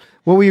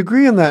 Well, we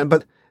agree on that,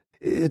 but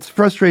it's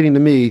frustrating to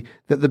me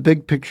that the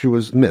big picture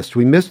was missed.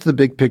 We missed the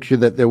big picture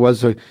that there was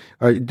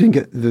didn't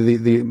get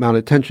the amount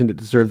of attention it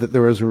deserved, that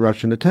there was a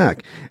Russian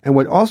attack. And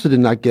what also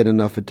did not get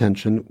enough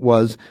attention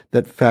was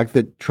that fact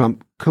that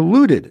Trump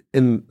colluded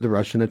in the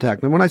Russian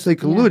attack. And when I say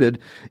colluded,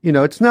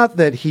 it's not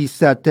that he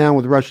sat down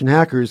with Russian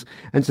hackers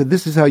and said,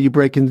 this is how you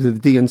break into the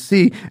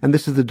DNC, and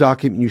this is the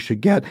document you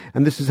should get,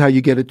 and this is how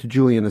you get it to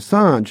Julian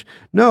Assange.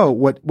 No,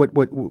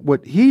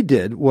 what he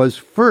did was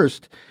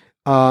first,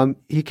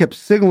 he kept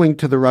signaling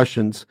to the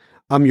Russians,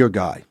 I'm your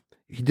guy.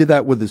 He did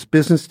that with this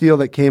business deal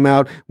that came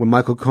out when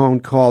Michael Cohen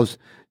calls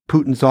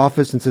Putin's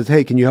office and says,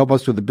 hey, can you help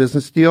us with a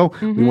business deal?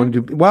 We want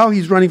to do, while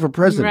he's running for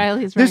president.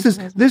 Right,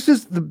 This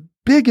is the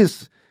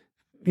biggest,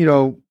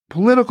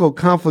 political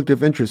conflict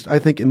of interest, I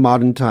think, in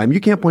modern time. You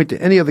can't point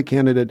to any other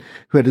candidate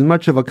who had as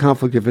much of a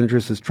conflict of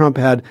interest as Trump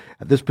had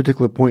at this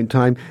particular point in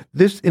time.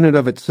 This in and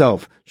of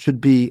itself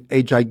should be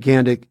a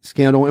gigantic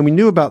scandal. And we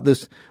knew about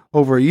this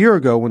over a year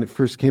ago when it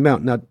first came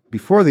out, not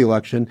before the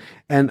election.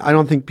 And I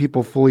don't think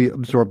people fully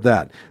absorbed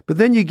that. But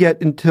then you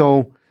get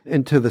into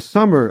the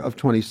summer of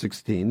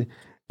 2016.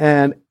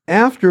 And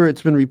after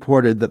it's been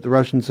reported that the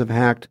Russians have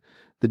hacked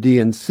the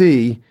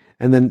DNC,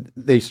 and then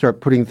they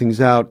start putting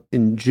things out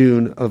in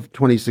June of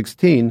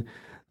 2016,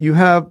 you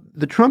have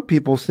the Trump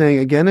people saying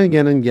again and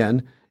again and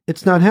again,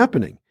 it's not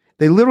happening.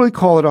 They literally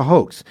call it a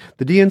hoax.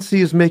 The DNC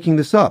is making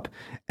this up.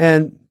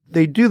 And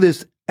they do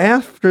this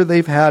after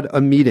they've had a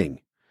meeting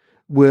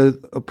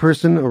with a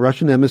person, a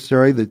Russian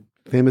emissary, the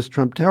famous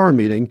Trump Tower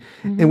meeting,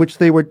 in which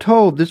they were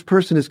told this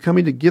person is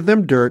coming to give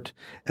them dirt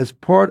as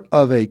part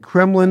of a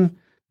Kremlin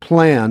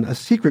plan, a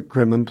secret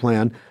Kremlin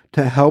plan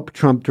to help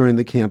Trump during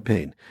the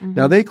campaign.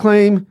 Now, they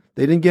claim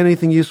they didn't get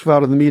anything useful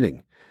out of the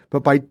meeting. But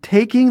by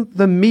taking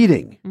the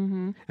meeting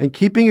and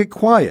keeping it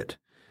quiet,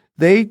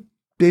 they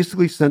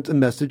basically sent a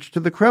message to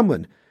the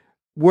Kremlin.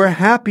 We're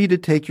happy to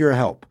take your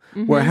help.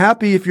 We're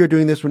happy if you're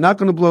doing this. We're not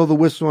going to blow the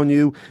whistle on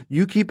you.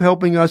 You keep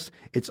helping us.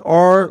 It's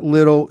our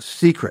little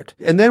secret.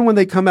 And then when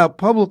they come out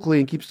publicly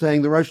and keep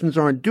saying the Russians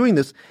aren't doing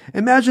this,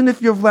 imagine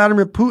if you're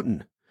Vladimir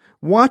Putin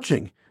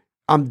watching.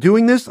 I'm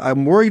doing this.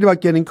 I'm worried about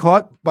getting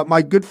caught. But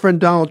my good friend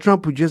Donald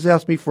Trump, who just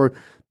asked me for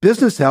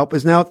business help,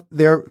 is now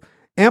there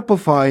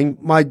amplifying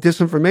my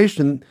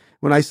disinformation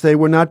when I say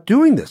we're not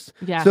doing this.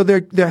 Yeah. So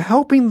they're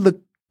helping the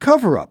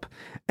cover up.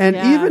 And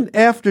even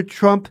after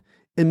Trump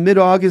in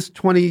mid-August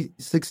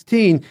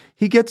 2016,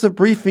 he gets a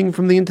briefing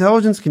from the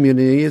intelligence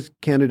community, as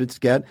candidates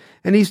get,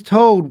 and he's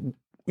told,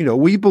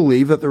 we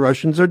believe that the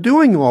Russians are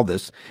doing all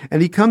this.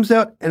 And he comes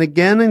out and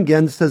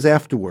again says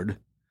afterward,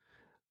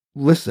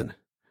 listen,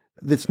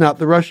 it's not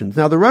the Russians.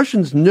 Now, the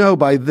Russians know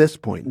by this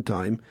point in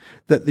time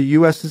that the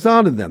U.S. is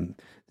onto them.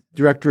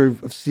 Director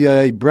of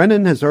CIA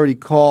Brennan has already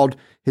called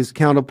his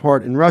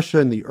counterpart in Russia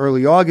in the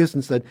early August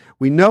and said,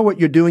 we know what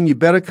you're doing. You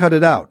better cut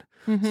it out.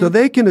 So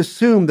they can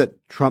assume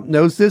that Trump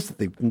knows this,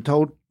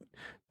 that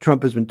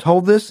Trump has been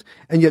told this,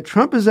 and yet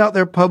Trump is out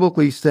there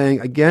publicly saying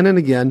again and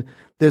again,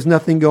 there's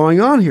nothing going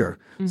on here.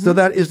 So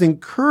that is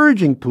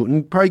encouraging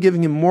Putin, probably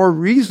giving him more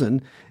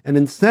reason and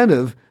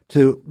incentive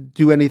to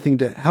do anything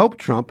to help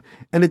Trump.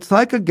 And it's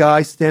like a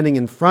guy standing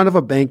in front of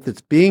a bank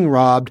that's being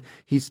robbed.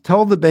 He's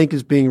told the bank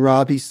is being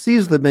robbed. He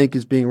sees the bank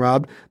is being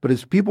robbed. But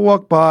as people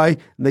walk by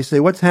and they say,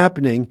 what's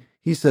happening?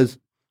 He says,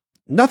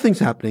 nothing's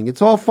happening.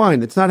 It's all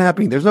fine. It's not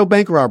happening. There's no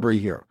bank robbery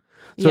here.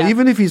 So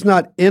even if he's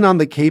not in on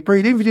the caper,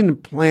 even if he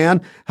didn't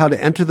plan how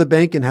to enter the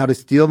bank and how to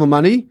steal the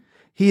money,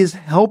 he is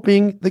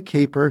helping the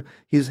caper.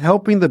 He's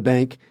helping the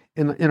bank.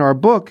 In our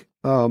book,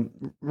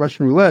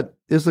 Russian Roulette,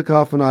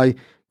 Isakov and I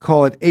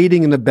call it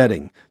aiding and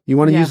abetting. You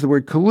want to use the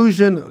word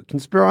collusion,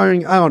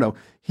 conspiring, I don't know.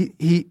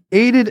 He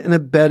aided and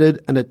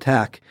abetted an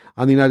attack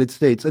on the United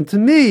States. And to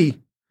me,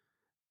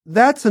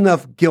 that's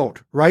enough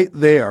guilt right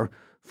there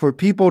for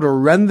people to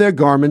rend their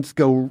garments,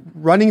 go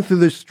running through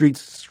the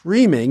streets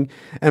screaming,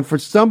 and for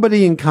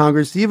somebody in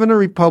Congress, even a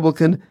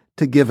Republican,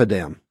 to give a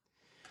damn.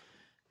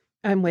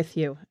 I'm with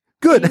you.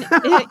 Good.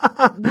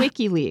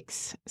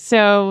 WikiLeaks.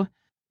 So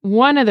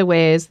one of the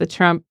ways that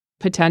Trump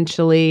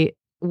potentially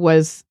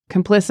was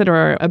complicit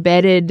or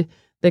abetted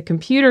the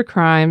computer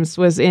crimes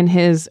was in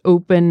his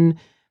open,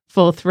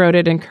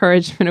 full-throated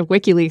encouragement of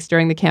WikiLeaks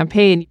during the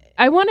campaign.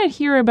 I want to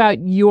hear about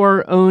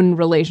your own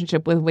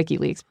relationship with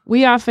WikiLeaks.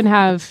 We often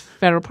have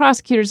federal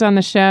prosecutors on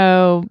the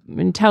show,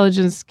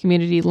 intelligence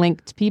community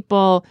linked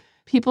people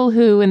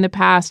who in the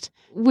past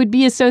would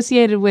be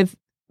associated with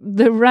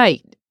the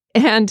right.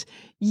 And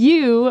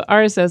you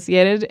are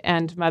associated,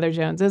 and Mother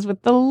Jones is,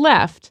 with the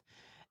left.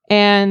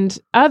 And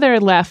other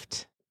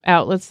left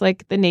outlets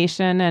like The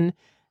Nation and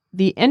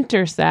The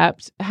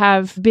Intercept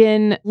have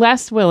been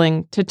less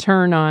willing to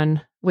turn on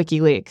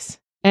WikiLeaks.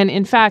 And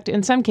in fact,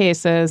 in some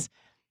cases,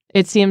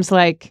 it seems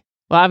like,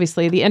 well,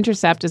 obviously, The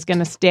Intercept is going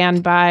to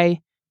stand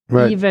by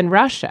even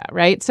Russia,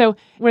 right? So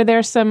were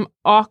there some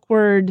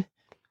awkward,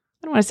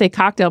 I don't want to say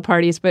cocktail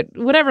parties, but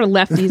whatever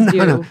lefties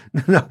do?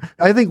 No.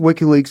 I think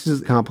WikiLeaks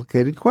is a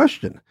complicated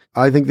question.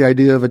 I think the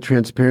idea of a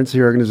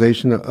transparency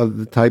organization of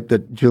the type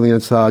that Julian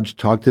Assange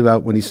talked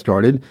about when he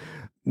started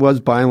was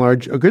by and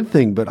large a good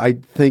thing. But I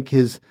think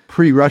his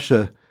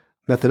pre-Russia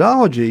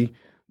methodology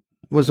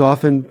was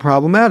often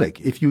problematic.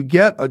 If you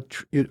get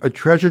a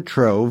treasure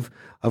trove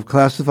of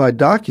classified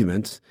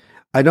documents,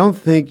 I don't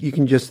think you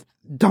can just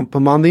dump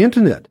them on the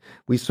internet.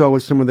 We saw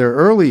with some of their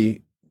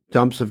early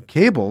dumps of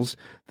cables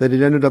that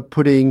it ended up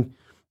putting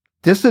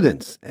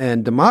dissidents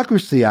and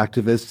democracy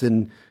activists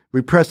in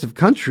repressive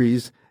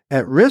countries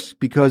at risk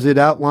because it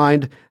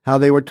outlined how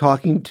they were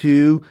talking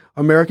to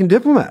American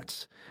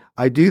diplomats.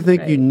 I do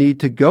think you need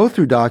to go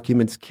through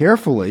documents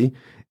carefully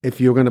if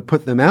you're going to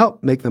put them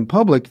out, make them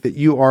public, that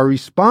you are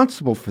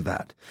responsible for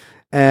that.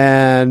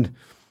 And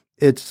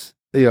it's,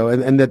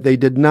 and that they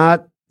did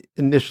not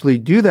initially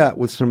do that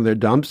with some of their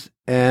dumps.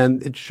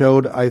 And it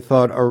showed, I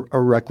thought, a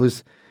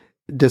reckless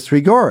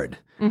disregard.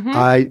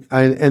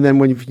 And then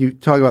when you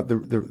talk about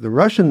the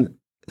Russian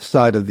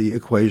side of the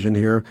equation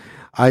here,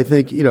 I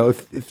think,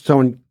 if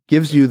someone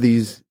gives you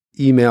these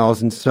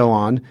emails and so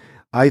on,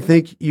 I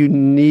think you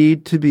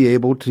need to be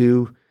able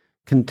to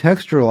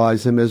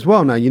contextualize them as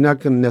well. Now, you're not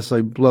going to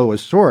necessarily blow a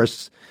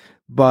source,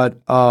 but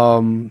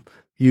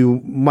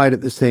you might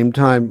at the same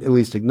time at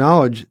least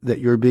acknowledge that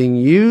you're being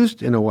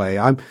used in a way.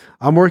 I'm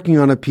working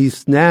on a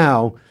piece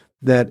now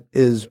that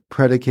is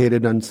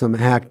predicated on some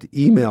hacked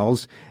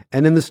emails,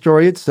 and in the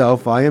story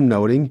itself, I am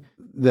noting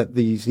that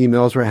these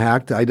emails were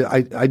hacked.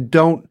 I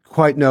don't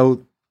quite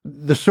know.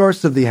 The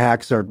source of the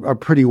hacks are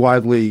pretty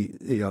widely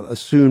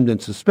assumed and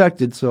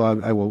suspected, so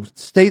I will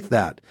state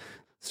that.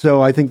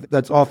 So I think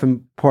that's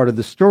often part of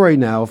the story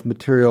now, if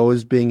material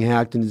is being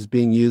hacked and is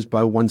being used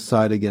by one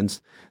side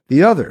against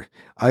the other.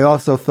 I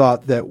also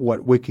thought that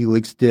what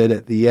WikiLeaks did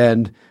at the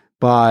end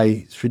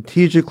by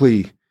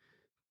strategically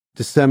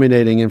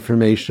disseminating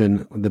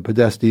information, the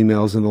Podesta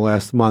emails in the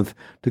last month,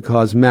 to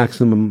cause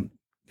maximum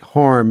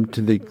harm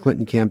to the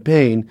Clinton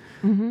campaign,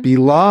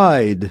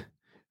 belied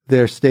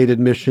their stated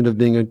mission of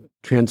being a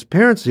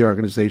transparency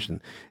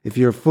organization. If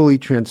you're fully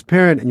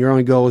transparent and your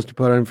only goal is to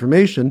put out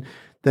information,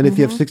 then if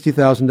you have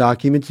 60,000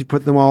 documents, you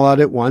put them all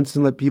out at once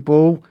and let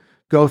people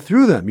go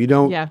through them. You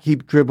don't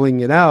keep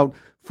dribbling it out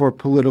for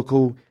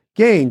political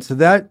gain. So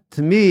that,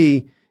 to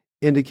me,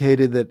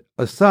 indicated that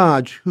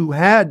Assange, who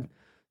had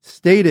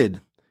stated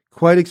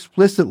quite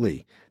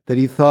explicitly that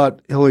he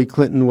thought Hillary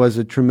Clinton was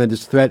a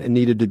tremendous threat and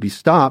needed to be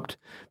stopped,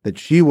 that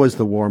she was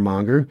the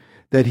warmonger,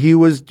 that he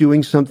was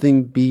doing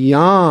something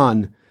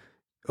beyond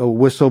a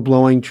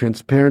whistleblowing,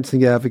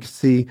 transparency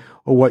advocacy,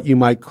 or what you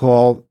might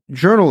call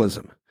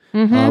journalism,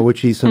 which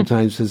he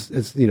sometimes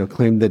has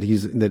claimed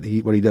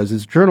that what he does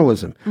is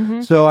journalism.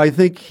 So I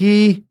think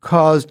he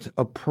caused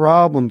a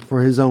problem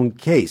for his own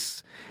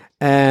case.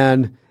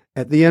 And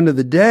at the end of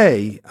the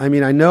day, I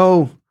mean, I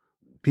know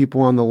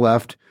people on the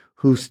left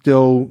who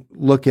still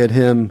look at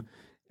him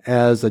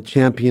as a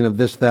champion of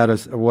this, that,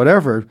 or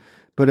whatever.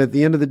 But at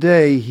the end of the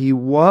day, he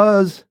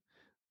was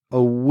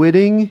a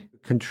witting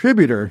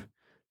contributor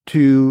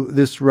to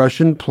this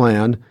Russian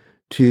plan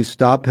to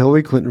stop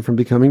Hillary Clinton from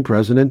becoming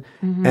president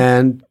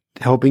and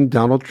helping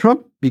Donald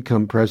Trump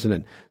become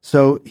president.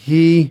 So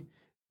he,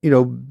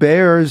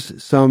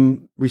 bears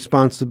some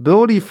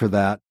responsibility for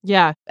that.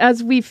 Yeah.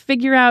 As we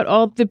figure out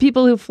all the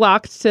people who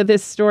flocked to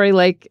this story,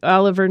 like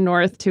Oliver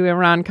North to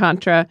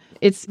Iran-Contra,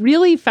 it's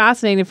really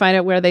fascinating to find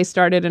out where they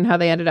started and how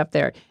they ended up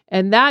there.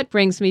 And that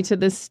brings me to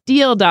the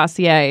Steele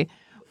dossier.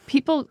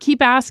 People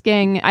keep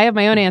asking, I have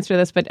my own answer to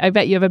this, but I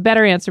bet you have a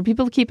better answer.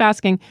 People keep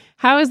asking,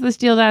 how is the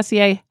Steele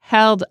dossier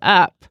held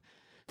up?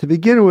 To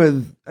begin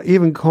with,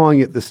 even calling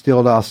it the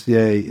Steele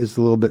dossier is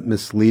a little bit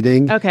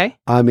misleading. Okay.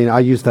 I mean, I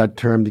use that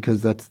term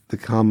because that's the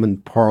common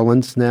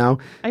parlance now.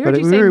 I heard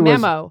you say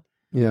memo.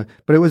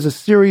 But it was a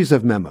series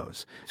of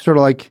memos. Sort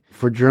of like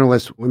for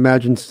journalists,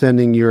 imagine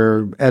sending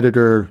your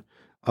editor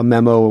a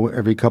memo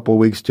every couple of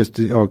weeks,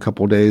 or a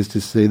couple of days,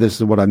 to say, this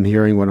is what I'm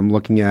hearing, what I'm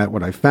looking at,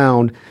 what I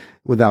found,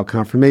 without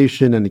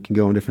confirmation, and it can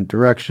go in different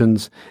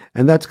directions.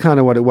 And that's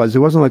kind of what it was. It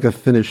wasn't like a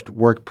finished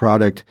work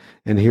product,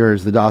 and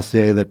here's the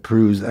dossier that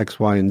proves X,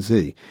 Y, and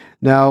Z.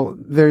 Now,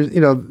 there's,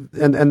 and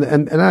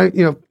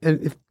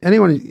if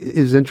anyone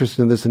is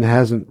interested in this and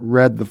hasn't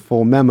read the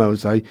full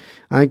memos, I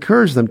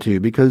encourage them to,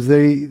 because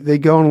they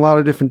go in a lot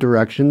of different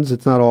directions.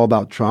 It's not all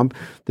about Trump.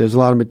 There's a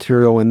lot of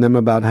material in them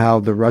about how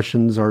the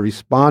Russians are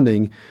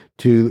responding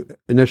to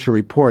initial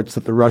reports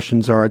that the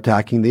Russians are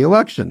attacking the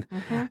election.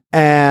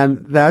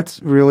 And that's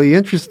really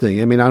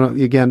interesting. I mean,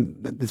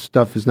 this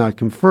stuff is not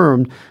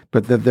confirmed,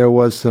 but that there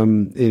was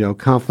some,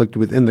 conflict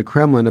within the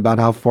Kremlin about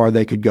how far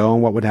they could go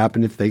and what would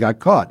happen if they got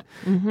caught.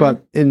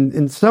 But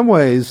in some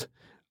ways,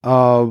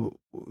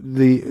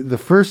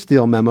 the first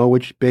Steele memo,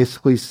 which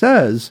basically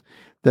says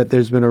that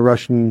there's been a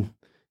Russian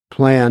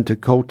plan to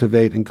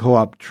cultivate and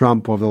co-opt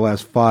Trump over the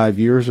last 5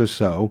 years or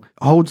so,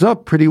 holds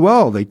up pretty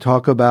well.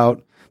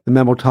 The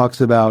memo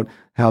talks about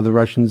how the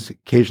Russians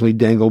occasionally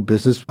dangle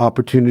business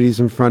opportunities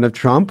in front of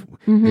Trump.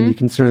 And you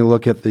can certainly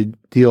look at the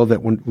deal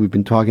that we've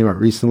been talking about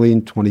recently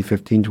in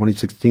 2015,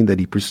 2016, that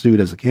he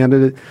pursued as a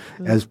candidate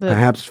as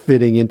perhaps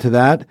fitting into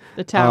that.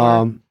 The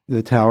tower.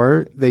 The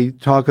tower. They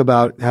talk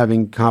about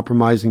having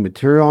compromising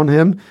material on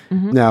him.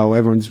 Now,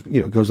 everyone's,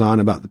 goes on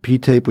about the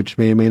P-tape, which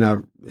may or may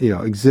not,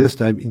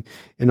 exist. I mean,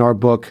 in our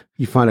book,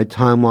 you find a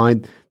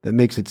timeline that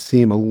makes it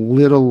seem a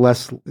little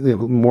less,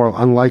 more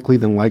unlikely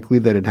than likely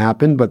that it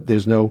happened, but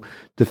there's no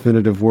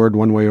definitive word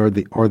one way or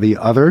the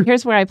other.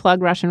 Here's where I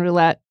plug Russian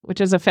Roulette,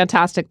 which is a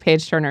fantastic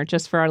page turner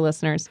just for our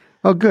listeners.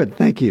 Oh, good.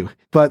 Thank you.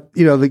 But,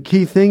 the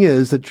key thing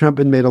is that Trump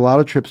had made a lot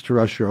of trips to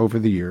Russia over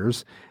the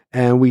years.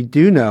 And we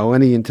do know,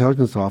 any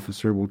intelligence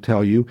officer will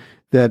tell you,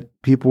 that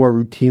people are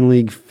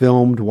routinely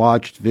filmed,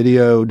 watched,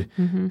 videoed,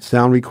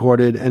 sound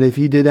recorded. And if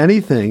he did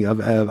anything of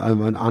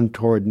an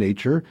untoward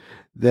nature,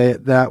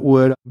 that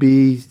would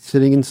be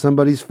sitting in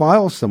somebody's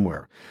file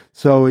somewhere.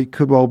 So it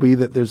could well be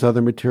that there's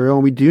other material.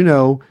 And we do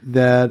know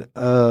that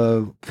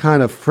a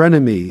kind of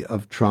frenemy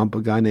of Trump,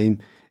 a guy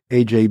named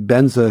A.J.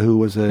 Benza, who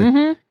was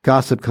a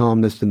gossip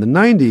columnist in the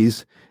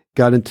 90s,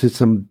 got into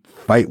some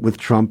fight with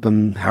Trump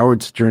on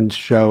Howard Stern's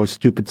show, a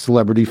stupid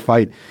celebrity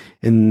fight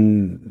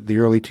in the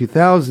early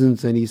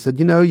 2000s. And he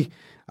said,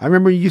 I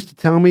remember you used to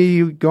tell me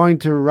you were going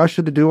to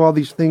Russia to do all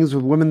these things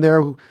with women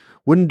there who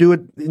wouldn't do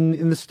it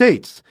in the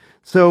States.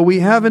 So we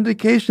have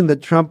indication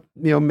that Trump,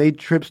 made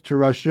trips to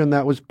Russia, and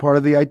that was part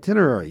of the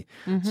itinerary.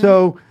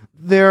 So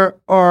there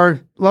are a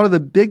lot of the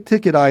big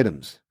ticket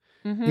items.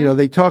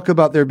 They talk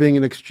about there being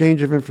an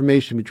exchange of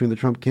information between the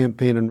Trump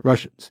campaign and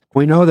Russians.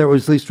 We know there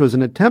was at least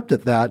an attempt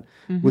at that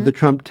with the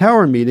Trump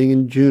Tower meeting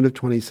in June of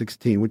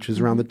 2016, which is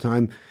around the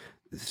time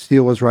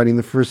Steele was writing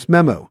the first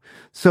memo.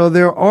 So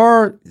there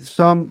are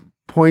some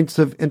points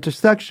of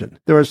intersection.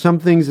 There are some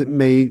things that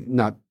may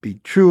not be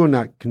true or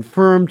not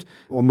confirmed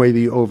or may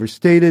be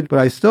overstated, but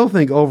I still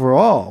think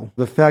overall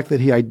the fact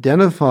that he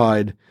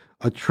identified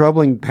a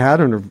troubling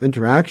pattern of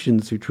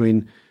interactions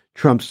between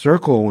Trump's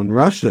circle and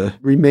Russia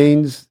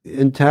remains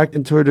intact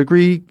and to a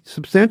degree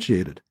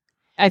substantiated.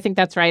 I think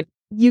that's right.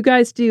 You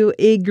guys do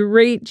a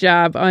great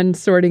job on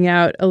sorting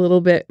out a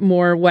little bit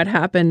more what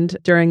happened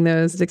during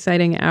those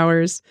exciting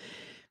hours.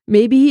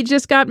 Maybe he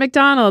just got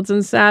McDonald's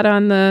and sat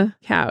on the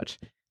couch.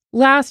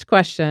 Last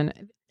question.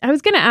 I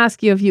was going to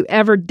ask you if you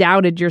ever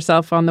doubted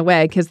yourself on the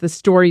way because the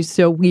story's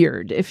so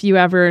weird. If you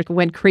ever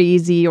went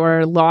crazy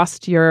or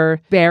lost your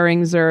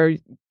bearings or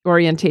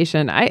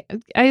orientation. I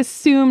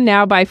assume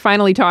now by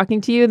finally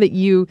talking to you that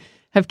you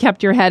have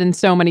kept your head in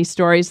so many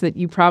stories that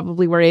you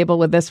probably were able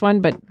with this one.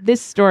 But this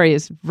story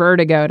is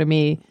vertigo to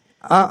me.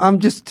 I'm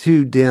just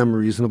too damn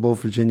reasonable,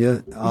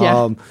 Virginia.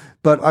 Yeah.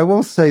 But I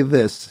will say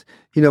this.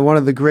 One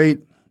of the great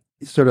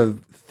sort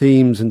of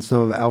themes in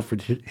some of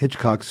Alfred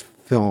Hitchcock's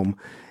film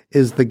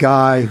is the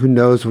guy who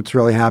knows what's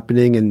really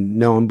happening and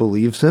no one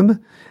believes him.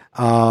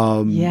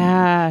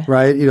 Yeah.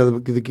 Right.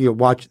 You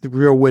watch the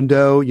Rear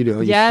Window, you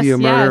see a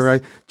murder,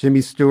 right?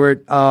 Jimmy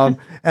Stewart.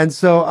 And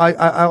so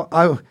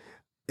I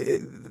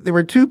there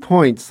were 2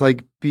 points,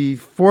 like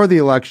before the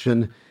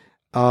election,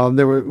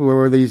 there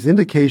were these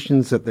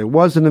indications that there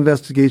was an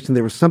investigation.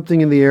 There was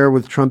something in the air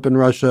with Trump and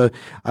Russia.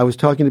 I was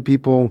talking to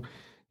people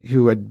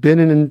who had been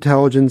in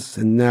intelligence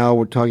and now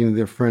were talking to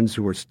their friends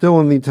who were still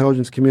in the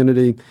intelligence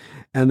community.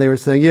 And they were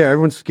saying, yeah,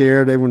 everyone's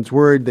scared, everyone's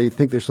worried, they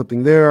think there's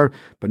something there,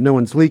 but no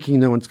one's leaking,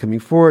 no one's coming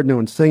forward, no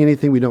one's saying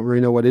anything, we don't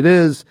really know what it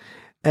is.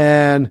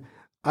 And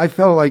I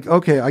felt like,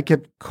 okay, I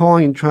kept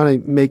calling and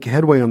trying to make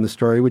headway on the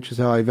story, which is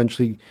how I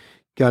eventually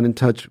got in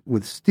touch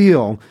with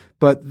Steele.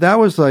 But that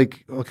was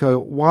like, okay,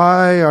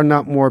 why are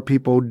not more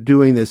people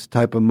doing this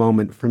type of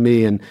moment for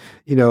me? And,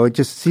 it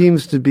just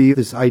seems to be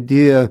this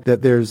idea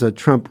that there's a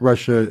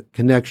Trump-Russia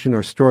connection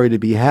or story to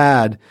be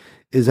had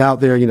is out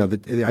there. I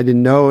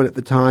didn't know it at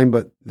the time,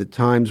 but the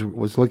Times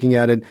was looking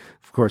at it.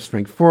 Of course,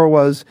 Frank Foer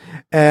was.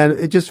 And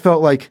it just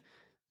felt like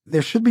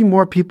there should be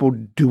more people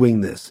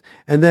doing this.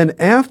 And then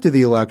after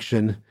the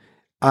election,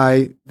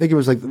 I think it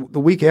was like the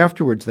week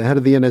afterwards, the head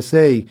of the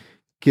NSA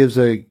gives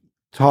a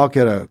talk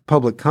at a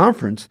public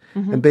conference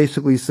and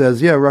basically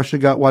says, yeah, Russia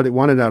got what it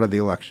wanted out of the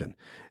election.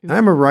 And I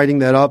remember writing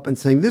that up and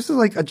saying, this is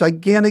like a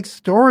gigantic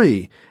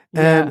story.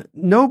 And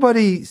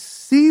nobody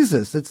sees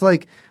this. It's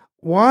like,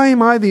 why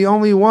am I the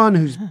only one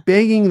who's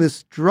banging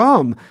this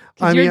drum?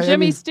 You're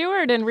Jimmy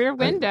Stewart in Rear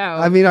Window.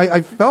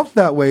 I felt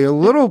that way a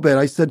little bit.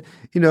 I said,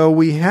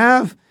 we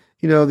have,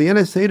 the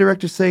NSA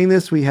director saying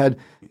this. We had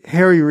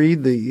Harry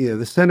Reid,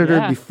 the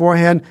senator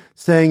beforehand,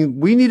 saying,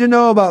 we need to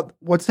know about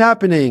what's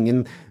happening.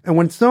 And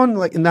when someone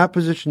like in that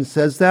position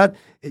says that,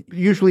 it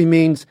usually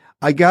means,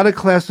 I got a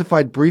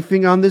classified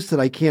briefing on this that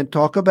I can't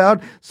talk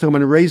about, so I'm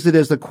going to raise it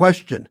as a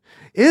question.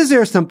 Is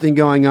there something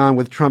going on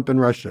with Trump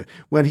and Russia?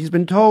 When he's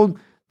been told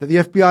that the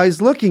FBI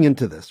is looking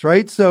into this,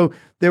 right? So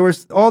there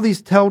was all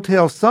these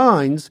telltale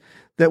signs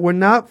that were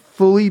not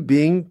fully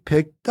being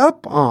picked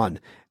up on.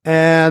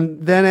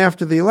 And then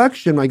after the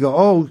election, I go,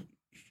 oh,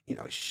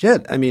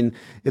 shit.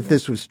 If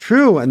this was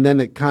true and then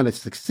it kind of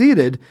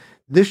succeeded,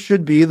 this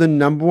should be the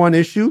number one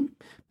issue,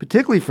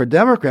 particularly for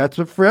Democrats,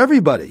 but for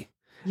everybody.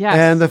 Yes.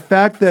 And the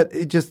fact that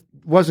it just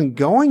wasn't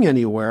going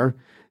anywhere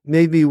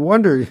made me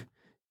wonder,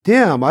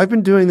 damn, I've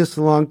been doing this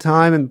a long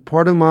time. And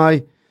part of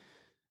my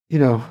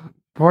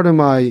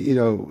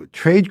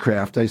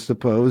tradecraft, I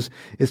suppose,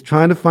 is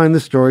trying to find the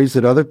stories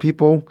that other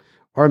people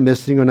are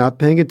missing or not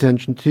paying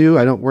attention to.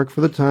 I don't work for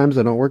the Times.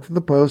 I don't work for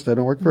the Post. I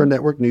don't work for a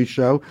network news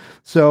show.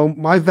 So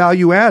my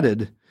value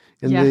added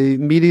in the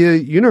media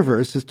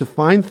universe is to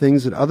find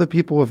things that other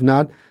people have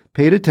not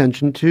paid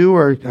attention to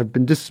or have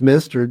been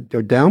dismissed or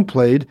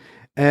downplayed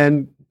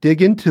and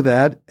dig into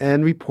that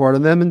and report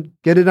on them and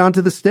get it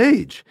onto the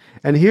stage.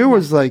 And here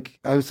was like,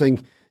 I was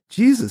saying,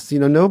 Jesus,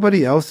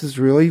 nobody else is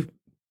really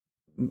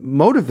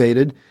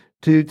motivated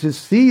to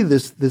see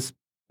this,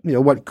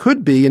 what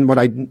could be and what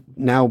I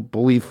now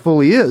believe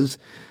fully is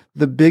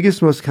the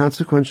biggest, most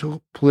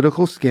consequential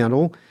political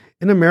scandal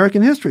in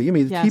American history.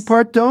 The Tea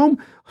Party Dome.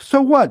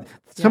 So what?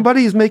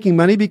 Somebody is making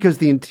money because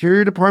the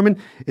Interior Department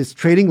is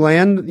trading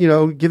land,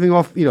 giving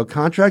off,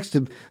 contracts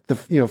to the,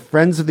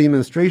 friends of the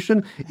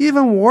administration.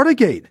 Even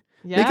Watergate.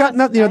 They got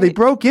nothing. They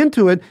broke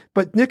into it,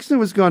 but Nixon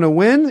was going to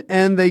win,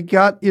 and they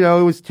got, it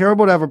was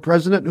terrible to have a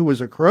president who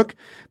was a crook.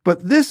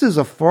 But this is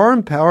a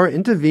foreign power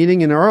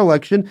intervening in our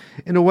election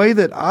in a way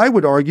that I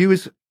would argue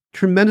is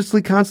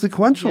tremendously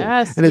consequential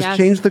and has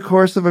changed the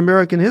course of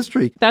American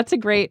history. That's a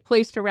great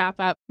place to wrap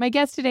up. My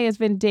guest today has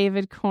been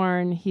David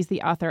Corn. He's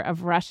the author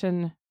of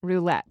Russian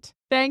Roulette.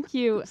 Thank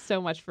you so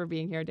much for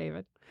being here,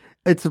 David.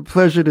 It's a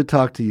pleasure to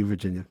talk to you,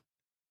 Virginia.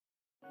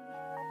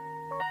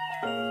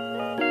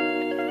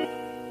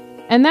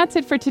 And that's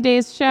it for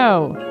today's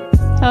show.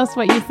 Tell us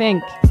what you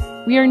think.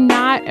 We are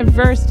not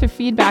averse to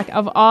feedback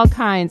of all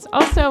kinds.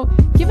 Also,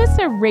 give us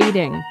a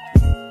rating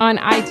on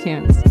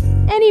iTunes.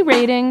 Any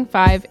rating,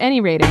 5.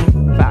 Any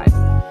rating, 5.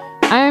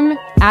 I'm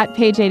at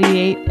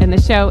Page88, and the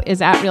show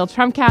is at Real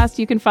Trumpcast.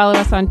 You can follow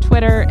us on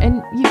Twitter,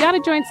 and you got to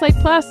join Slate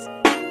Plus.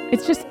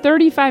 It's just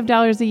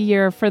 $35 a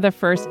year for the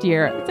first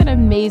year. It's an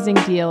amazing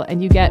deal,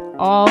 and you get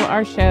all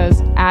our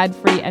shows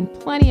ad-free and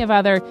plenty of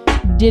other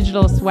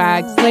digital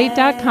swag.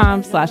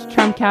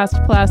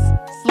 Slate.com/Trumpcast Plus.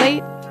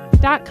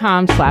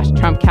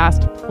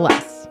 Slate.com/Trumpcast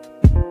Plus.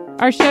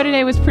 Our show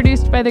today was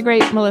produced by the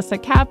great Melissa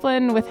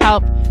Kaplan with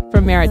help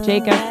from Merritt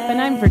Jacob,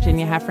 and I'm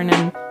Virginia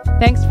Heffernan.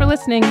 Thanks for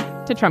listening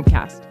to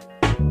Trumpcast.